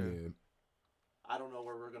 but Yeah. I don't know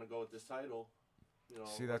where we're gonna go with this title.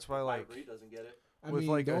 See, that's why, Myron like, Reed doesn't get it. I With,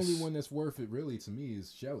 mean, like, the a only s- one that's worth it really to me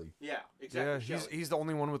is Shelly. Yeah, Yeah, exactly. he's the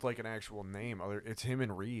only one with like an actual name. It's him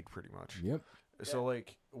and Reed pretty much. Yep. So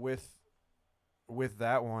like with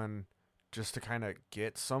that one, just to kind of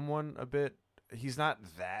get someone a bit, he's not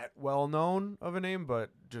that well known of a name,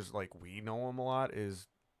 but just like we know him a lot, is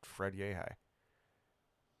Fred Yehi.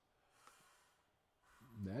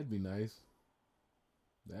 That'd be nice.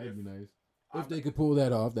 That'd If- be nice. I'm- If they could pull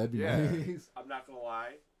that off, that'd be Yeah. nice. I'm not gonna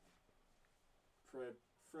lie.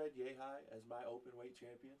 Fred Yehi as my open weight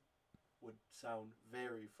champion would sound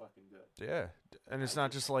very fucking good. Yeah, and it's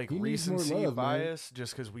not just like He needs more recency love, man. bias,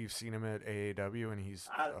 just because we've seen him at AAW and he's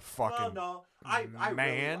a Well, fucking no, I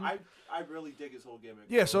man. I really dig his whole gimmick.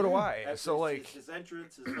 Yeah, so do Yeah. I. His- So like, his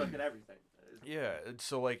entrance, his fucking everything. yeah,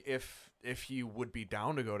 so like if he would be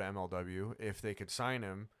down to go to MLW, if they could sign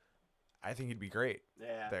him, I think he'd be great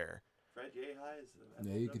Yeah. there. Fred Yehi is.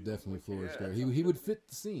 Yeah, he could definitely flourish Yeah, there. that He would fit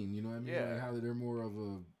the scene, you know what I mean? Yeah. Like how they're more of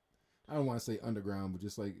a, I don't want to say underground, but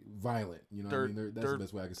just like violent, you know what I mean? That's they're- the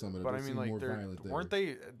best way I can sum it up. But They I mean, seem like, more violent there. weren't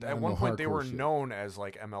they Not at on one no point they hardcore were shit. known as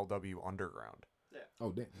like MLW Underground?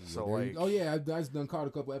 Oh, damn. So, There you- like- oh yeah, I just done caught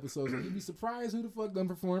a couple episodes. Like, you'd be surprised who the fuck done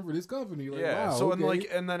perform for this company. Like, Yeah. wow, So okay.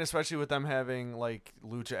 and then especially with them having like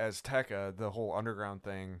Lucha Azteca, the whole underground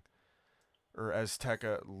thing, or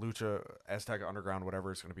Lucha Azteca Underground,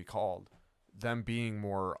 whatever it's going to be called, them being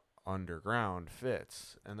more underground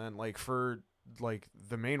fits. And then like for like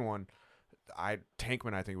the main one,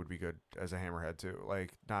 Tankman I think would be good as a Hammerhead too.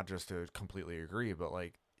 Like not just to completely agree, but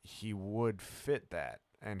like he would fit that,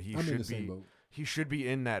 and I'm in the same boat. he should be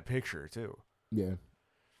in that picture too. Yeah.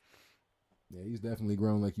 Yeah, he's definitely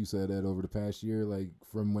grown, like you said, that over the past year. Like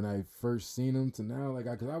from when I first seen him to now, like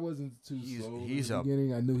because I wasn't too sold He's in the a-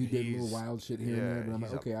 beginning. I knew he did he's- little wild shit here and there, but I'm like,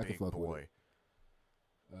 he's a okay, I can big fuck with boy.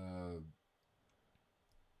 it.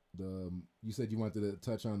 You said you wanted to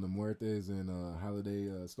touch on the Muertes and Holiday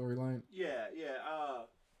storyline. Yeah.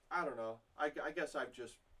 I don't know. I guess I've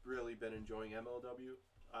just really been enjoying MLW.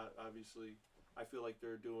 Obviously, I feel like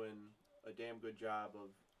they're doing a damn good job of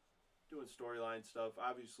doing storyline stuff.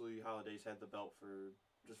 Obviously, Holiday's had the belt for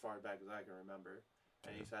as far back as I can remember,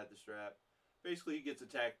 and he's had the strap. Basically, he gets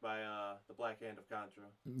attacked by the Black Hand of Contra,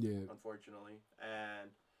 Yeah, unfortunately,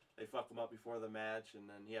 and they fuck him up before the match, and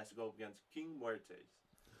then he has to go up against King Muertes.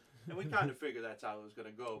 And we kind of figured that's how it was going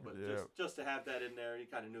to go, but Yeah. just to have that in there, you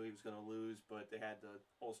kind of knew he was going to lose, but they had the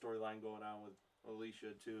whole storyline going on with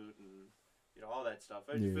Alicia Toot and all that stuff.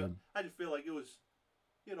 I just feel like it was,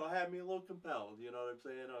 had me a little compelled. You know what I'm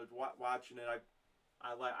saying? I was watching it.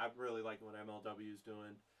 I'm really liking what MLW is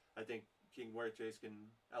doing. I think King Muertes can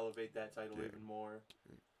elevate that title Yeah. even more.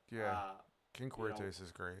 Yeah. King you know, Cortez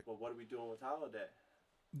is great. But what are we doing with Holiday?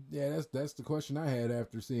 yeah, that's the question I had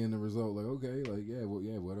after seeing the result. Like, okay, like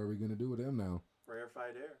what are we gonna do with him now?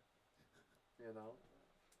 Rarefied air.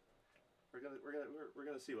 We're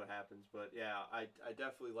gonna see what happens, but yeah, I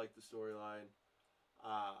definitely like the storyline.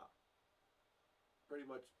 Pretty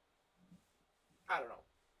much, I don't know.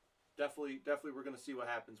 Definitely, we're gonna see what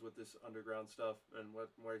happens with this underground stuff and what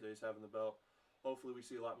Muerte's having the belt. Hopefully, we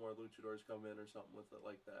see a lot more luchadors come in or something with it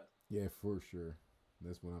like that. Yeah, for sure.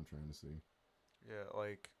 That's what I'm trying to see. Yeah,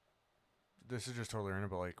 like this is just totally random,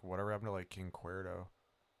 but like whatever happened to like King Cuerdo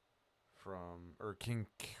or King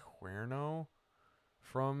Cuerno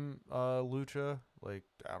from Lucha. Like,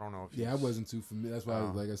 I don't know if I wasn't too familiar. That's why,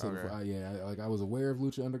 like I said before, I was aware of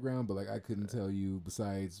Lucha Underground, but like I couldn't tell you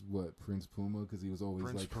besides what Prince Puma, because he was always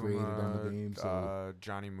Prince like Puma, created on the game. So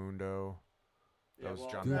Johnny Mundo. That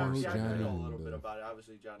was John I Morrison. know a little Mundo. bit about it.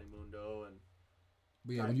 Obviously, Johnny Mundo and.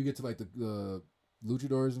 But yeah, when you get to like the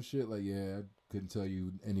luchadors and shit, like I couldn't tell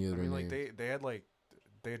you any of their names. Like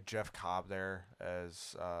they had Jeff Cobb there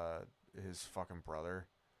as his fucking brother,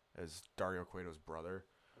 as Dario Cueto's brother.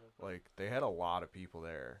 Okay. Like, they had a lot of people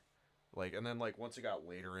there. Like, and then like once it got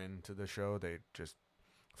later into the show, they just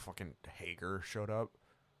fucking Hager showed up,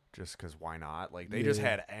 just because why not? Like, they just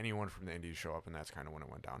had anyone from the Indies show up, and that's kind of when it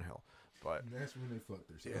went downhill. But that's when they fucked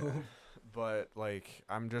themselves. yeah. But like,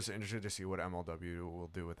 I'm just interested to see what MLW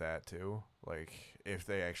will do with that too. Like, if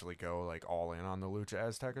they actually go like all in on the Lucha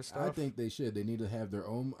Azteca stuff. I think they should. They need to have their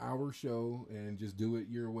own hour show and just do it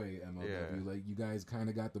your way, MLW. Yeah. Like, you guys kind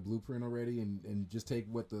of got the blueprint already, and just take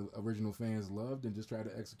what the original fans loved and just try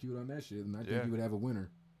to execute on that shit. And I think you would have a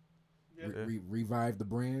winner. Yeah. Revive the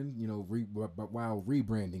brand, but while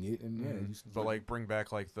rebranding it, and but like bring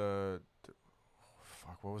back like the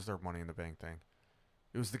fuck, what was their Money in the Bank thing?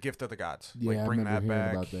 It was the Gift of the Gods. Yeah, like, bring I remember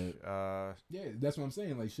that hearing back. about that. Yeah, that's what I'm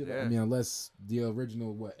saying. Like, shit. Yeah. I mean, unless the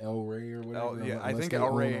original El Rey or whatever. I think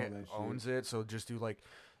El Rey owns it, so just do like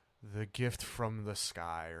the Gift from the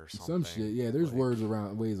Sky or something. Some shit. Yeah, there's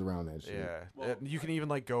like, ways around that shit. Yeah, Well, you can even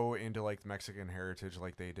like go into like Mexican heritage,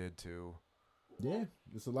 like they did too. Yeah,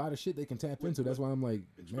 there's a lot of shit they can tap into. That's why I'm like,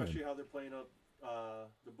 especially how they're playing up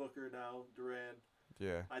the Booker now, Duran.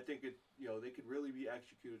 Yeah, I think they could really be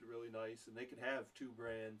executed really nice, and they could have two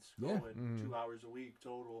brands Yeah. going 2 hours a week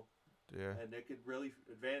total, yeah. and they could really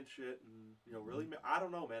advance shit, and really. I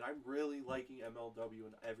don't know, man. I'm really liking MLW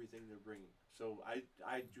and everything they're bringing. So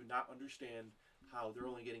I do not understand how they're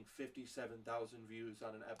only getting 57,000 views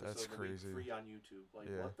on an episode That's a week crazy. free on YouTube. Like,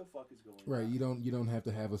 what the fuck is going on? Right, you don't have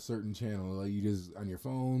to have a certain channel. Like, you just on your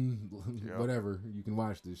phone, whatever, you can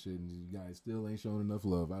watch this shit, and you guys still ain't showing enough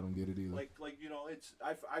love. I don't get it either. Like it's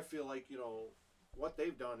I feel like what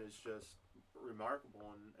they've done is just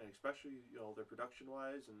remarkable, and especially their production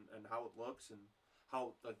wise and how it looks and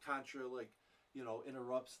how the Contra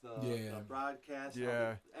interrupts the broadcast.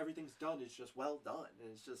 Yeah. Everything's done is just well done,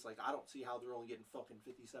 and it's just like I don't see how they're only getting fucking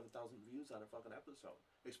 57,000 views on a fucking episode,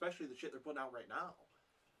 especially the shit they're putting out right now.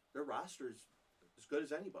 Their roster's as good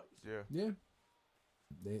as anybody's. Yeah.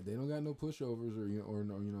 They don't got no pushovers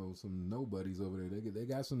or some nobodies over there. They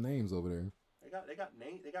got some names over there. They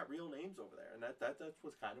got real names over there, and that's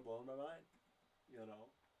what's kind of blowing my mind.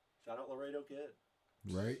 Shout out Laredo Kid.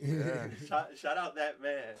 Right? Yeah. shout out that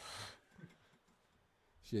man.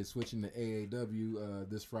 Shit, switching to AAW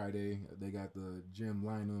this Friday, they got the Jim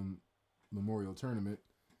Lynam Memorial Tournament.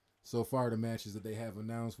 So far, the matches that they have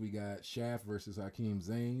announced, we got Shaft versus Hakeem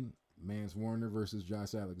Zane, Mance Warner versus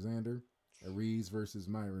Josh Alexander, Aries versus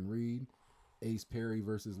Myron Reed, Ace Perry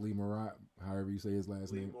versus Lee Moriarty, however you say his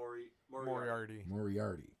last name. Moriarty.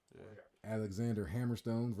 Yeah. Alexander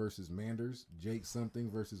Hammerstone versus Manders, Jake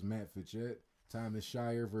Something versus Matt Fitchett, Thomas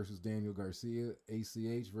Shire versus Daniel Garcia,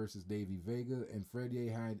 ACH versus Davey Vega, and Fred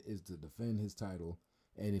Yehi is to defend his title.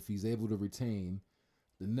 And if he's able to retain,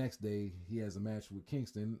 the next day he has a match with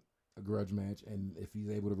Kingston, a grudge match, and if he's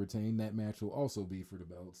able to retain, that match will also be for the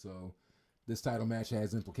belt. So this title match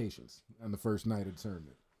has implications on the first night of the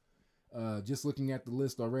tournament. Just looking at the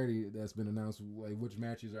list already that's been announced, like which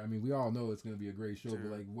matches are, I mean, we all know it's going to be a great show,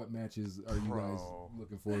 but like what matches are you guys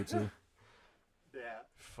looking forward to? Yeah.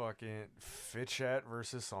 Fucking Fitchett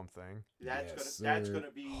versus something. That's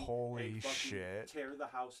gonna be holy shit. Tear the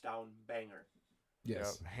house down banger.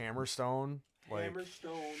 Yes. Yep. Hammerstone.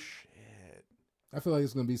 Hammerstone. Shit. I feel like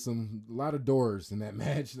it's gonna be a lot of doors in that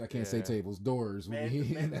match. I can't say tables, doors.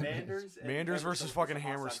 Manders versus fucking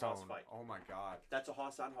Hammerstone. Oh my god. That's a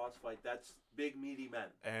hoss on hoss fight. That's big meaty men.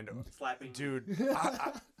 And slapping. Dude,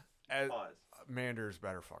 Manders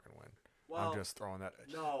better fucking win. Well, I'm just throwing that.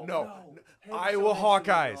 No. Iowa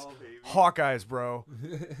Hawkeyes. Hawkeyes, bro.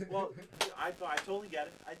 Well, I totally get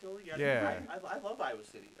it. Yeah. I love Iowa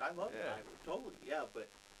City. I love Iowa. Totally. Yeah, but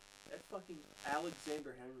that fucking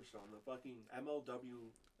Alexander Hammerstone, the fucking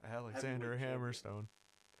MLW. Alexander Hammerstone.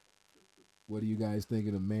 What do you guys think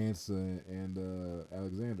of the Mance and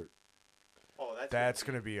Alexander? Oh, that's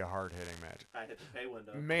going to be a hard-hitting match. I hit the pay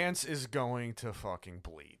window. Mance is going to fucking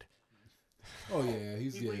bleed. Oh yeah, he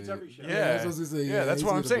bleeds every show. Yeah, that's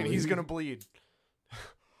what I'm saying. He's gonna bleed.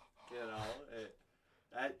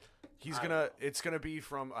 It's gonna be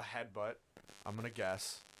from a headbutt. I'm gonna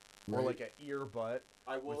guess, or like an ear butt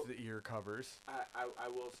with the ear covers. I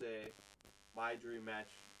will say, my dream match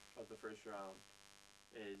of the first round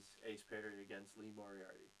is Ace Perry against Lee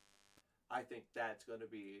Moriarty. I think that's going to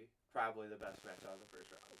be probably the best match out of the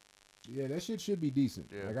first round. Yeah, that shit should be decent.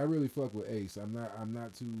 Yeah. Like I really fuck with Ace. I'm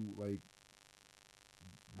not too like.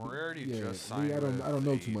 Moriarty Yeah, just signed. I don't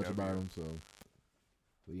know too much AEW. about him, so.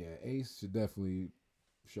 But yeah, Ace should definitely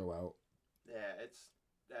show out. Yeah, it's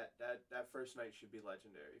that first night should be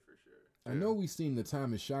legendary for sure. I know we've seen the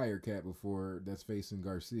Thomas Shire cat before that's facing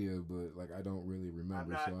Garcia, but like I don't really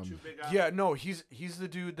remember. I'm so not I'm too big on Yeah, no, he's the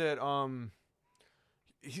dude that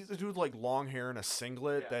he's the dude with like long hair and a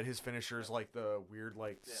singlet Yeah. that his finisher is like the weird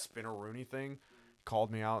like Yeah. spinneroonie thing. Called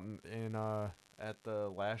me out in at the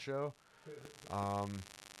last show.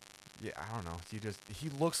 Yeah, I don't know. He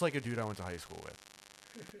looks like a dude I went to high school with.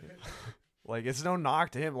 Like it's no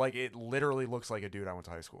knock to him. Like it literally looks like a dude I went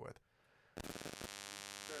to high school with.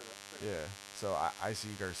 Fair enough. Yeah. So I see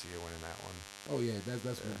Garcia winning that one. Oh yeah, that's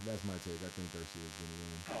my take. I think Garcia's gonna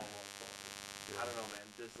win. Oh, well, I don't know, man.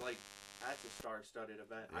 This that's a star-studded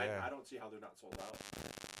event. Yeah. I don't see how they're not sold out.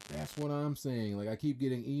 That's what I'm saying. Like I keep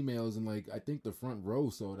getting emails and like I think the front row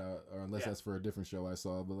sold out, or unless Yeah. that's for a different show I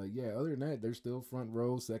saw. But like yeah, other than that, there's still front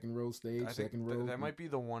row, second row stage, I think second row. that might be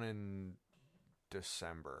the one in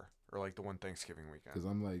December or like the one Thanksgiving weekend. Because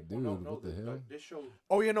I'm like, dude, Well, no, what the hell? This show.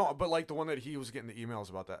 Oh yeah, no, but like the one that he was getting the emails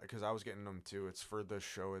about that because I was getting them too. It's for the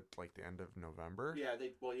show at like the end of November. Yeah,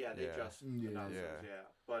 they Yeah. just Yeah. announced Yeah. those, yeah.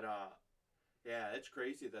 But yeah, it's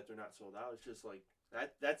crazy that they're not sold out. It's just like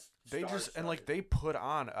that's They just and like star-studded. they put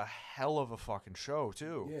on a hell of a fucking show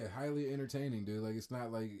too. Yeah, highly entertaining, dude. Like it's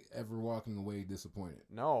not like ever walking away disappointed.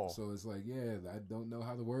 No. So it's like, yeah, I don't know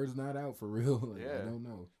how the word's not out for real. Like, Yeah. I don't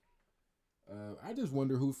know. I just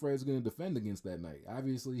wonder who Fred's going to defend against that night.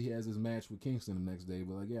 Obviously, he has his match with Kingston the next day,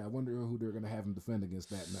 but like, yeah, I wonder who they're going to have him defend against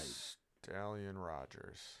that night. Stallion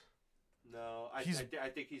Rogers. No, I He's-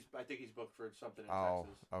 think he's booked for something in Oh,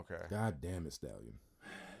 Texas. okay. God damn it, Stallion.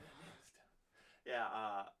 Yeah,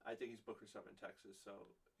 I think he's booked for something in Texas, so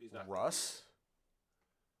he's not. Russ?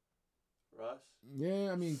 Russ?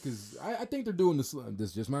 Yeah, I mean, because I think they're doing the slow. This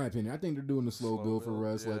is just my opinion. I think they're doing the slow Slow build for build,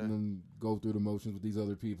 Russ, yeah. letting them go through the motions with these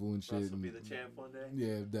other people and shit. Russ will be and- the champ one day.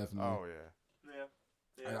 Yeah, definitely. Oh yeah.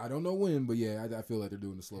 Yeah. I don't know when, but yeah, I feel like they're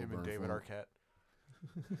doing the slow Him burn. and David for him.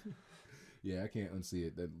 Arquette. Yeah, I can't unsee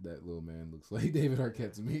it. That little man looks like David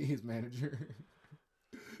Arquette to me, his manager.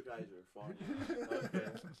 You guys are fun. Okay.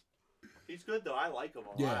 He's good though. I like him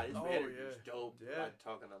a Yeah. lot. His Oh, manager's yeah. dope. Yeah. I'm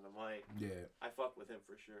talking on the mic. Yeah. I fuck with him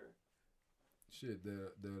for sure. Shit,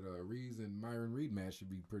 the Reeves and Myron Reed match should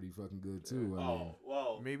be pretty fucking good too. I mean, Oh,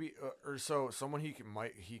 well. Maybe or so someone he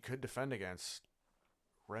could defend against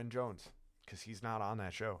Ren Jones because he's not on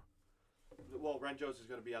that show. Well, Ren Jones is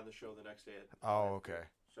going to be on the show the next day. Oh, okay.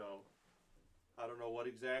 So, I don't know what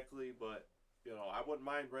exactly, but, you know, I wouldn't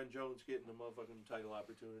mind Ren Jones getting a motherfucking title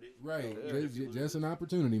opportunity. right, Yeah. just an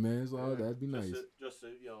opportunity, man. That's all. Yeah. That'd be nice. Just to,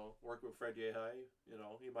 you know, work with Fred Yehai. You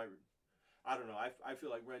know, he might. I don't know. I feel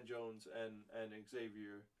like Ren Jones and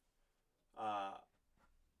Xavier,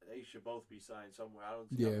 they should both be signed somewhere. I don't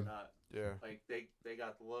see how Yeah. they're not. Yeah. Like they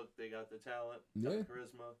got the look, they got the talent, got Yeah. the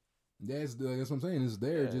charisma. That's what I'm saying. It's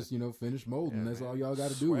there. Yeah. Just finish molding. Yeah, That's man. all y'all got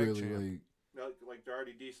to do, Swag really. champ. Like they're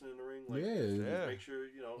already decent in the ring. Like, Yeah. just Yeah. make sure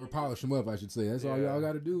you know. Or polish them up, I should say. That's all Yeah. y'all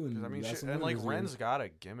got to do. And 'Cause, I mean, got shit, some and like winners here. Ren's got a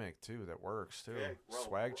gimmick too that works too. Yeah, bro,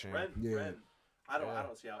 Swag champ. Ren, Yeah. Ren, I Yeah.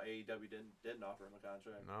 don't see how AEW didn't offer him a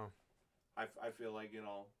contract. No. I feel like, you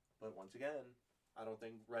know, but once again, I don't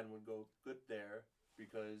think Ren would go good there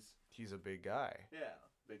because He's a big guy. yeah,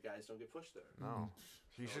 big guys don't get pushed there. No.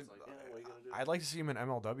 He So should. it's like, yeah, what are you gonna do? I'd like to see him in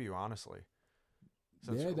MLW, honestly.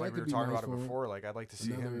 Since Yeah, like that we could were be talking nice about for it him. before, like I'd like to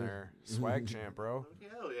see him Another- there. Swag champ, bro.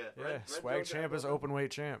 Hell yeah. Yeah, Ren swag Jones champ got is both- open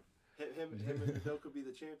weight champ. Him and Hideo could be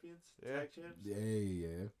the champions, Yeah. tag champs. Yeah,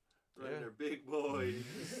 yeah. Right, Yeah. they're big boys.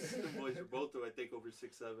 The boys are both, I think, over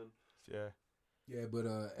 6'7". Yeah. Yeah, but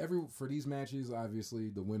for these matches, obviously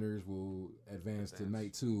the winners will advance to Advance.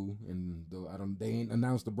 night 2, and they ain't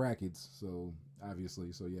announced the brackets, so obviously,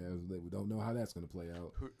 we don't know how that's gonna play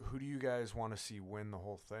out. Who do you guys want to see win the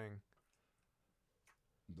whole thing?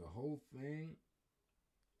 The whole thing,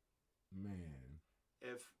 man.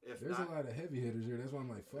 If There's not, a lot of heavy hitters here. That's why I'm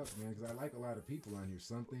like, fuck, man, because I like a lot of people on here.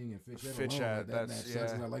 Something and Fitchett Fitchett, alone, that that's- match sucks,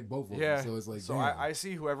 yeah. and I like both of Yeah. them. So it's like, So damn. I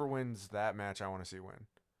see whoever wins that match, I want to see win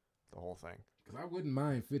the whole thing. Because I wouldn't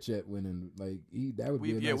mind Fitchett winning. Like, that would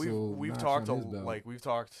be a nice little We've notch talked on his belt. we've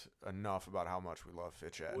talked enough about how much we love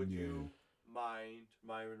Fitchett. would Yeah. you mind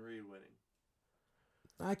Myron Reed winning?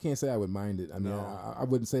 I can't say I would mind it. I mean, No. I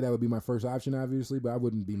wouldn't say that would be my first option, obviously, but I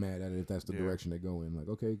wouldn't be mad at it if that's the Yeah. direction they go in. Like,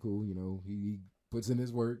 okay, cool. You know, he puts in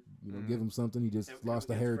his work. You know, Mhm. give him something. He just Him lost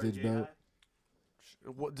the against Heritage Fred belt. Yehai?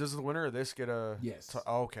 What does the winner of this get a? Yes.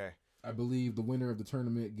 Okay. I believe the winner of the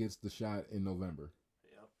tournament gets the shot in November.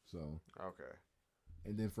 Yep. So. Okay.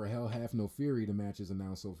 And then for Hell Hath No Fury, the matches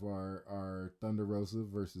announced so far are Thunder Rosa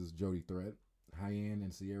versus Jody Threat, Hyann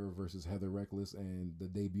and Sierra versus Heather Reckless, and the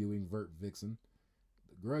debuting Vert Vixen.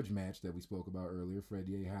 The grudge match that we spoke about earlier, Fred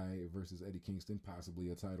Yehi versus Eddie Kingston, possibly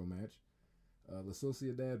a title match. La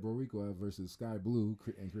Sociedad Boricua versus Sky Blue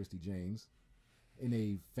and Christy James. In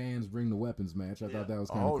a fans bring the weapons match. I thought that was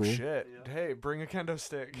kind of cool. Oh, shit. Yeah. Hey, bring a kendo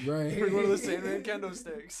stick. Right. Bring one of the Sandman kendo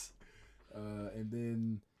sticks. And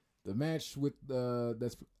then the match with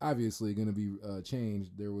that's obviously going to be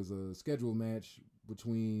changed. There was a scheduled match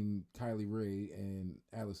between Kylie Ray and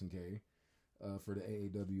Allison Kay for the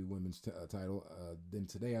AAW Women's title. Then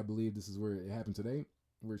today, I believe this is where it happened today,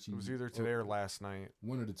 where she It was either today or last night.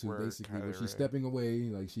 one of the two, where basically. Where Kylie she's Ray. stepping away,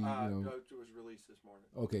 like she, It was released this morning.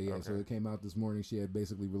 Okay, yeah. So Okay. it came out this morning. She had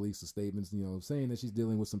basically released the statements, saying that she's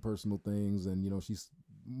dealing with some personal things, and she's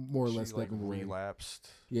more or less She, like, stepping away. relapsed.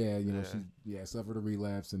 Yeah, Yeah. she suffered a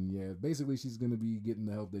relapse, and basically she's gonna be getting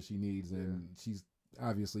the help that she needs, and she's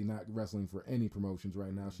obviously not wrestling for any promotions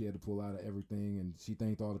right now. She had to pull out of everything, and she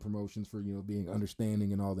thanked all the promotions for being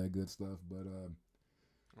understanding and all that good stuff. But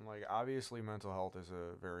And, like, obviously mental health is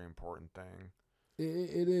a very important thing.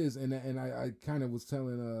 it is, and I kind of was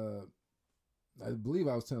telling I believe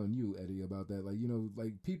I was telling you, Eddie, about that. Like,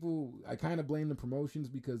 like people, I kind of blame the promotions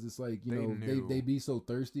because it's like, They knew. they be so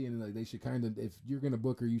thirsty, and like they should kind of, if you're going to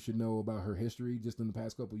book her, you should know about her history just in the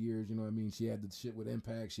past couple of years. You know what I mean? She had the shit with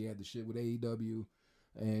Impact. She had the shit with AEW.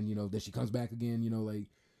 And, then she comes back again, like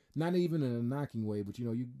not even in a knocking way, but,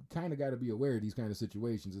 you kind of got to be aware of these kind of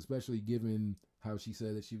situations, especially given how she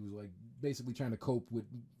said that she was like basically trying to cope with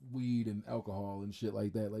weed and alcohol and shit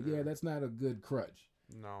like that. Like, yeah, that's not a good crutch.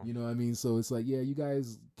 No. You know what I mean? So it's like, yeah, you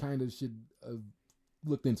guys kind of should have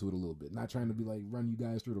looked into it a little bit. Not trying to be like run you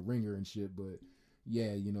guys through the ringer and shit, but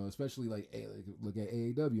yeah, especially like look at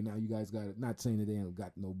AAW. Now you guys got, not saying that they ain't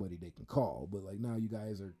got nobody they can call, but like now you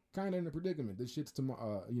guys are kind of in a predicament. This shit's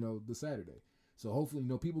tomorrow, the Saturday. So hopefully,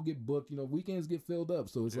 people get booked, weekends get filled up.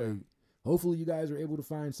 So it's like, hopefully you guys are able to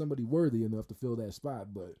find somebody worthy enough to fill that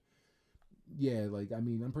spot. But yeah, like, I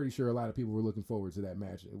mean, I'm pretty sure a lot of people were looking forward to that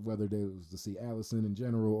match, whether it was to see Allison in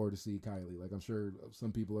general or to see Kylie. Like, I'm sure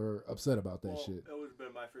some people are upset about that shit. It would have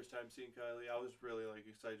been my first time seeing Kylie. I was really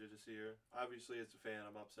excited to see her. Obviously, as a fan,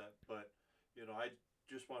 I'm upset, but I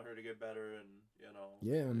just want her to get better, and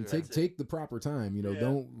Yeah, I mean, Yeah. take the proper time.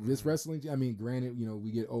 Don't this wrestling. I mean, granted,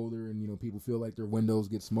 we get older, and people feel like their windows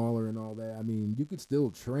get smaller and all that. I mean, you could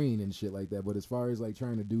still train and shit like that, but as far as like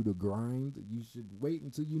trying to do the grind, you should wait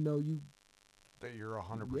until you That you're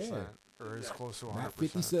 100% or as close to 100%. not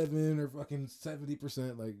 57 or fucking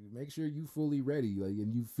 70%. Like, make sure you fully ready, like,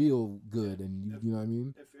 and you feel good, and you know what I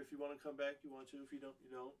mean. If you want to come back, you want to. If you don't, you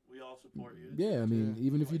don't. We all support you. Yeah, I mean,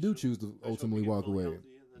 even if you do choose to I just hope ultimately you get walk fully away, healthy,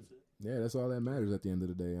 and that's it. yeah, that's all that matters at the end of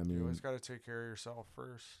the day. I You mean, always got to take care of yourself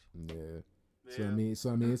first. yeah. Yeah. So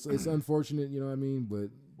I mean, it's unfortunate, you know what I mean, but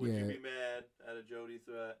Would yeah. you be mad at a Jody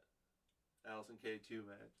Threat, Allison K2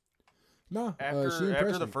 match? No, she After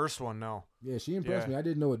impressed the me. first one, no. Yeah, she impressed Yeah. me. I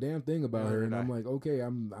didn't know a damn thing about Neither her, and did I'm I. like, okay,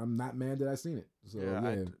 I'm not mad that I seen it. So yeah,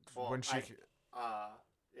 When she At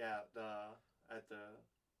the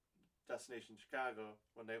Destination Chicago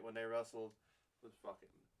when they wrestled was fucking.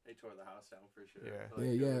 They tore the house down for sure.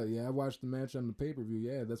 Yeah. yeah. I watched the match on the pay per view.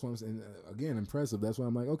 Yeah, that's what I'm saying. Again, impressive. That's why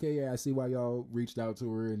I'm like, okay, yeah, I see why y'all reached out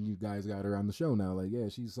to her and you guys got her on the show now. Like, yeah,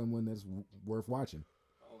 she's someone that's worth watching.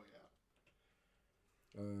 Oh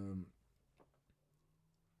yeah.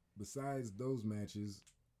 Besides those matches,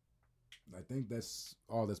 I think that's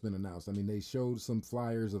all that's been announced. I mean, they showed some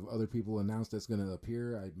flyers of other people announced that's going to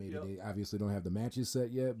appear. They obviously don't have the matches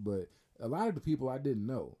set yet, but a lot of the people I didn't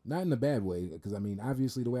know. Not in a bad way, because I mean,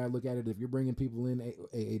 obviously the way I look at it, if you're bringing people in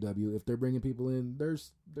AAW, if they're bringing people in, they're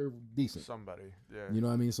decent. Somebody, yeah. You know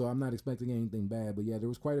what I mean? So I'm not expecting anything bad, but yeah, there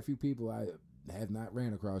was quite a few people I have not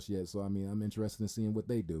ran across yet. So I mean, I'm interested in seeing what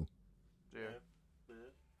they do. Yeah,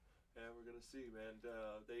 we're gonna see, man.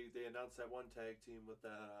 They announced that one tag team with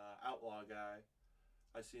that Outlaw guy.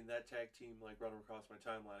 I seen that tag team like run across my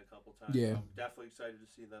timeline a couple times. Yeah. I'm definitely excited to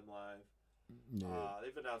see them live. Yeah.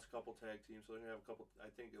 They've announced a couple tag teams, so they're gonna have a couple.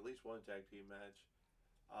 I think at least one tag team match.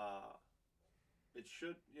 It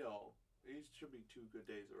should, these should be 2 good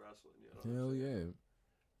days of wrestling. Hell yeah.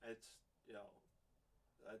 It's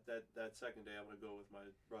that second day I'm gonna go with my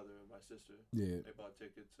brother and my sister. Yeah. They bought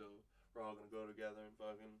tickets, so we're all gonna go together and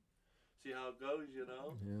fucking see how it goes.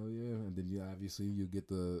 Hell yeah. And then obviously you get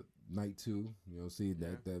the night 2, see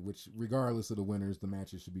that which regardless of the winners, the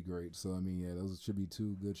matches should be great. So I mean, yeah, those should be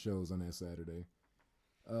 2 good shows on that Saturday.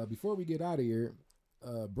 Before we get out of here,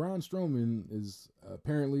 Braun Strowman is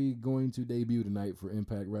apparently going to debut tonight for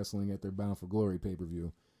Impact Wrestling at their Bound for Glory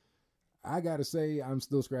pay-per-view. I gotta say, I'm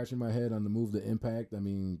still scratching my head on the move to Impact. I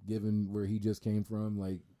mean, given where he just came from,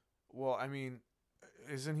 like... Well, I mean,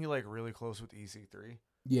 isn't he, like, really close with EC3?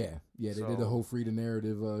 Yeah, they did a whole Free to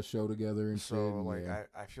Narrative show together and shit. So, like, yeah.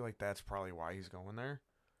 I feel like that's probably why he's going there.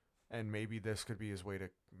 And maybe this could be his way to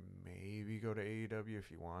maybe go to AEW if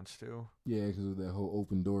he wants to. Yeah, because of that whole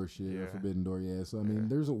open door shit, Yeah. Forbidden Door, yeah. So, I mean,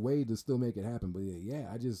 there's a way to still make it happen. But,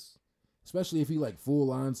 I just... Especially if he, like,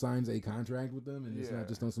 full-on signs a contract with them and it's not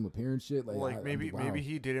just on some appearance shit. Like, maybe wow. maybe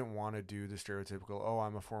he didn't want to do the stereotypical, oh,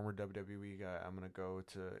 I'm a former WWE guy, I'm going to go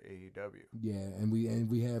to AEW. Yeah, and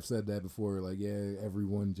we have said that before. Like,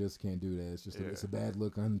 everyone just can't do that. It's just it's a bad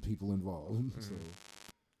look on people involved. Mm-hmm.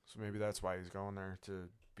 So maybe that's why he's going there, to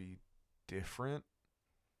be different.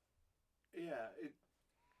 Yeah.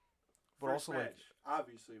 But First also, match, like...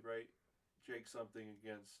 obviously, right? Jake something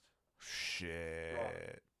against... Shit. Raw.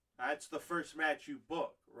 That's the first match you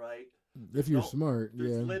book, right? If you're smart,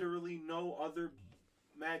 There's literally no other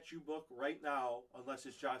match you book right now unless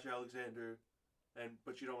it's Josh Alexander,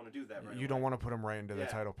 but you don't want to do that right You don't want to put him right into the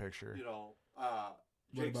title picture. You know,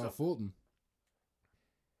 what about Fulton?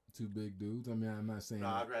 Two big dudes. I mean, I'm not saying... No,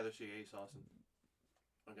 I'd rather see Ace Austin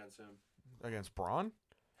against him. Against Braun?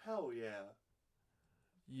 Hell yeah.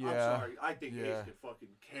 Yeah. I'm sorry. I think Ace could fucking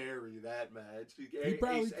carry that match. He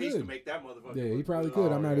probably could. Ace could make that motherfucker. Yeah, he probably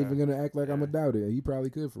could. I'm not even going to act like I'm going to doubt it. He probably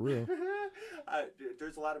could, for real.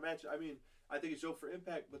 There's a lot of matches. I mean, I think it's dope for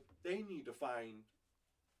Impact, but they need to find...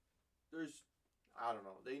 I don't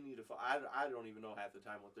know. They need to find... I don't even know half the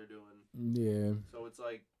time what they're doing. Yeah. So it's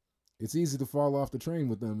like... It's easy to fall off the train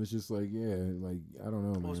with them. It's just like, I don't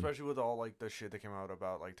know, man. Well, especially with all, like, the shit that came out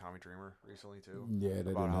about, like, Tommy Dreamer recently, too. Yeah, that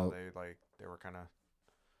about didn't how help. they were kind of...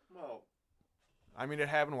 Well... I mean, it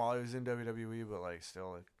happened while he was in WWE, but, like,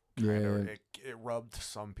 still, it rubbed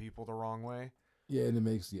some people the wrong way. Yeah, and it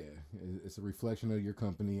makes, it's a reflection of your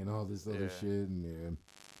company and all this other shit, and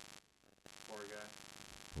Poor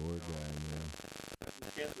guy, man.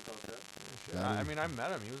 Cancer contest. Yeah, I mean, I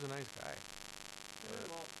met him. He was a nice guy.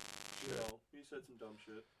 You know, he said some dumb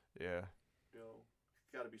shit. Yeah. You know,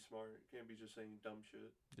 gotta be smart. You can't be just saying dumb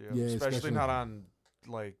shit. Yeah, especially not on,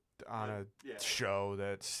 like, on a show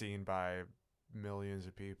that's seen by millions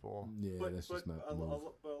of people. Yeah, that's just not the move.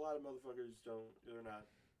 But a lot of motherfuckers don't. They're not.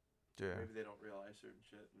 Yeah. Maybe they don't realize certain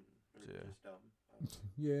shit, and they're just dumb.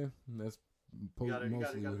 Yeah, that's mostly what it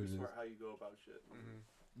is. You gotta be smart how you go about shit. Mm-hmm.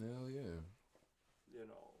 Hell yeah.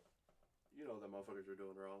 You know that motherfuckers are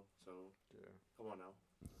doing wrong. So come on now.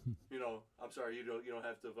 I'm sorry. You don't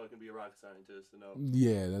have to fucking be a rocket scientist to know.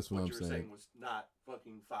 Yeah, that's what I'm you were saying was not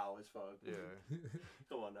fucking foul as fuck. Yeah.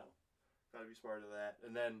 Come on now. Gotta be smart of that.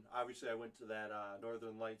 And then obviously I went to that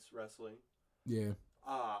Northern Lights wrestling. Yeah.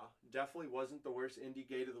 Definitely wasn't the worst indie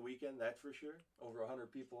gate of the weekend. That's for sure. Over 100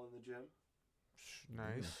 people in the gym.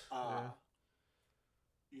 Nice.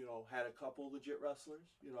 Had a couple legit wrestlers.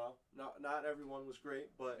 Not everyone was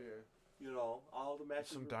great, but all the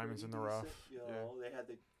matches. Some were diamonds in the decent. rough. They had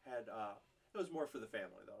it was more for the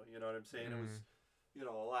family though. You know what I'm saying? It was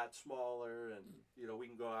a lot smaller, and we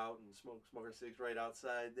can go out and smoke our cigs right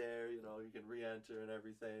outside there. You can re-enter and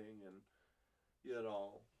everything, and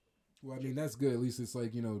Well, I mean, that's good. At least it's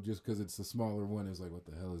like, just because it's a smaller one, it's like, what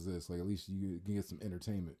the hell is this? Like, at least you can get some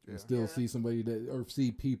entertainment. And still see somebody or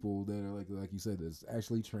see people that are like you said, that's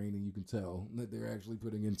actually training. You can tell that they're actually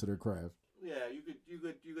putting into their craft. Yeah, you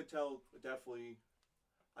could tell definitely.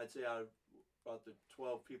 I'd say out of about the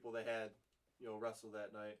 12 people they had, wrestle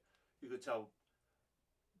that night, you could tell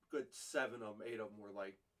good 7 of them, 8 of them were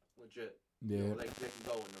like legit. Yeah, they can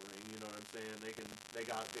go in the ring. You know what I'm saying? They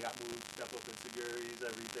got moves, step up insecurities,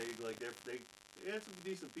 everything. Like they had some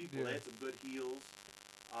decent people. Yeah. They had some good heels.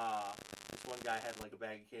 This one guy had like a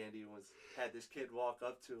bag of candy and had this kid walk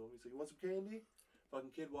up to him. He's like, "You want some candy?"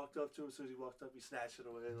 Fucking kid walked up to him. As soon as he walked up, he snatched it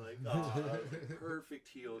away. Like, that was perfect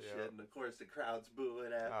heel shit. And of course, the crowd's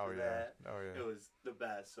booing after that. Oh yeah. It was the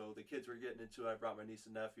best. So the kids were getting into it. I brought my niece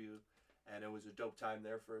and nephew. And it was a dope time,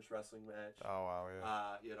 their first wrestling match. Oh, wow,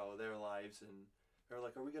 yeah. Their lives. And they were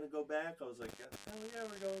like, "Are we going to go back?" I was like, "Hell yeah,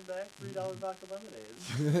 we're going back. $3 vodka lemonades."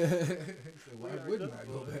 So why wouldn't I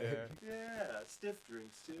go back? Yeah, stiff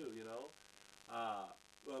drinks too,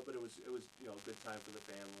 but it was a good time for the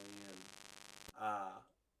family. And,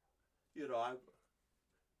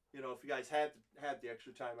 if you guys had the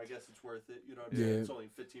extra time, I guess it's worth it. You know what I'm saying? It's only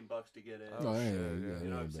 $15 to get in. Oh, yeah. You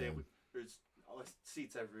know what I'm saying? There's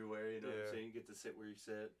seats everywhere, you know what I'm saying? You get to sit where you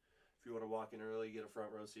sit. If you want to walk in early, you get a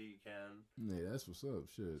front row seat, you can. Yeah, that's what's up,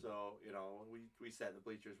 shit. So, we sat in the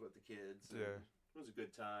bleachers with the kids. Yeah. It was a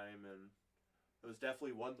good time, and, It was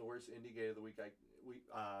definitely one of the worst indie gate of the week.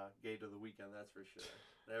 Gate of the weekend, that's for sure.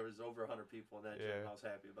 There was over 100 people in that gym. I was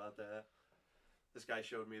happy about that. This guy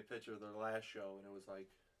showed me a picture of their last show, and it was like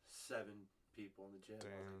 7 people in the gym.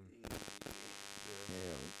 Damn. I was like,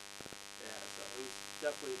 Damn. yeah, so it was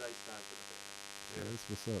definitely a nice time for the fans. Yeah, that's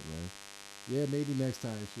what's up, man. Yeah, maybe next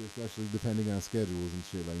time, shit, especially depending on schedules and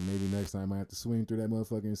shit. Like, maybe next time I have to swing through that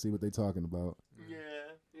motherfucker and see what they talking about. Yeah,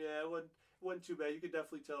 it wasn't too bad. You could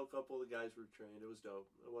definitely tell a couple of the guys were trained. It was dope.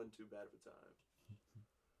 It wasn't too bad of a time.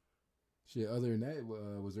 Shit, other than that,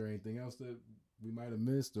 was there anything else that we might have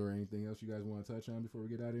missed or anything else you guys want to touch on before we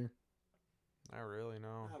get out of here? Not really,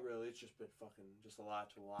 no. Not really. It's just been just a lot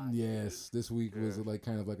to watch. Yes, this week was Yeah. like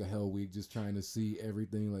kind of like a hell week, just trying to see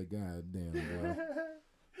everything. Like, god damn, bro.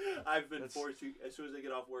 I've been forced to, as soon as I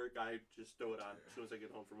get off work, I just throw it on. As soon as I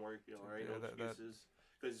get home from work, right? Yeah, No that- excuses.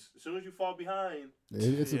 Because as soon as you fall behind,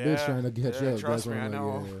 It's a bitch trying to catch up. Trust That's me, why I I'm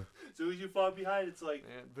know. like, yeah. as soon as you fall behind, it's like,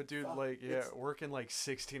 But dude, fuck, like, it's- working like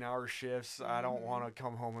 16-hour shifts. I don't want to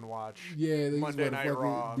come home and watch. Yeah, they Monday just Night want to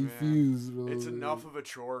Raw, fucking man. defuse. Bro. It's enough of a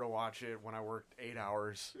chore to watch it when I work 8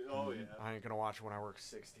 hours. oh yeah. I ain't gonna watch it when I work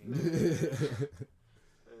 16.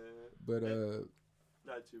 But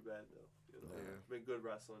Not too bad though. Yeah. It's been good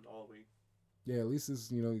wrestling all week. yeah, at least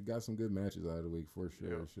it's you got some good matches out of the week for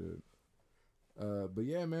sure. Yep. Shit. But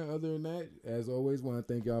yeah, man. Other than that, as always, want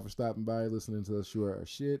to thank y'all for stopping by, listening to us shoot our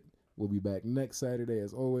shit. We'll be back next Saturday,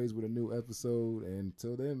 as always, with a new episode. And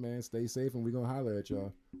until then, man, stay safe, and we gonna holler at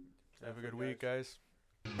y'all. Have a good week, guys.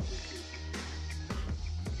 Thank you.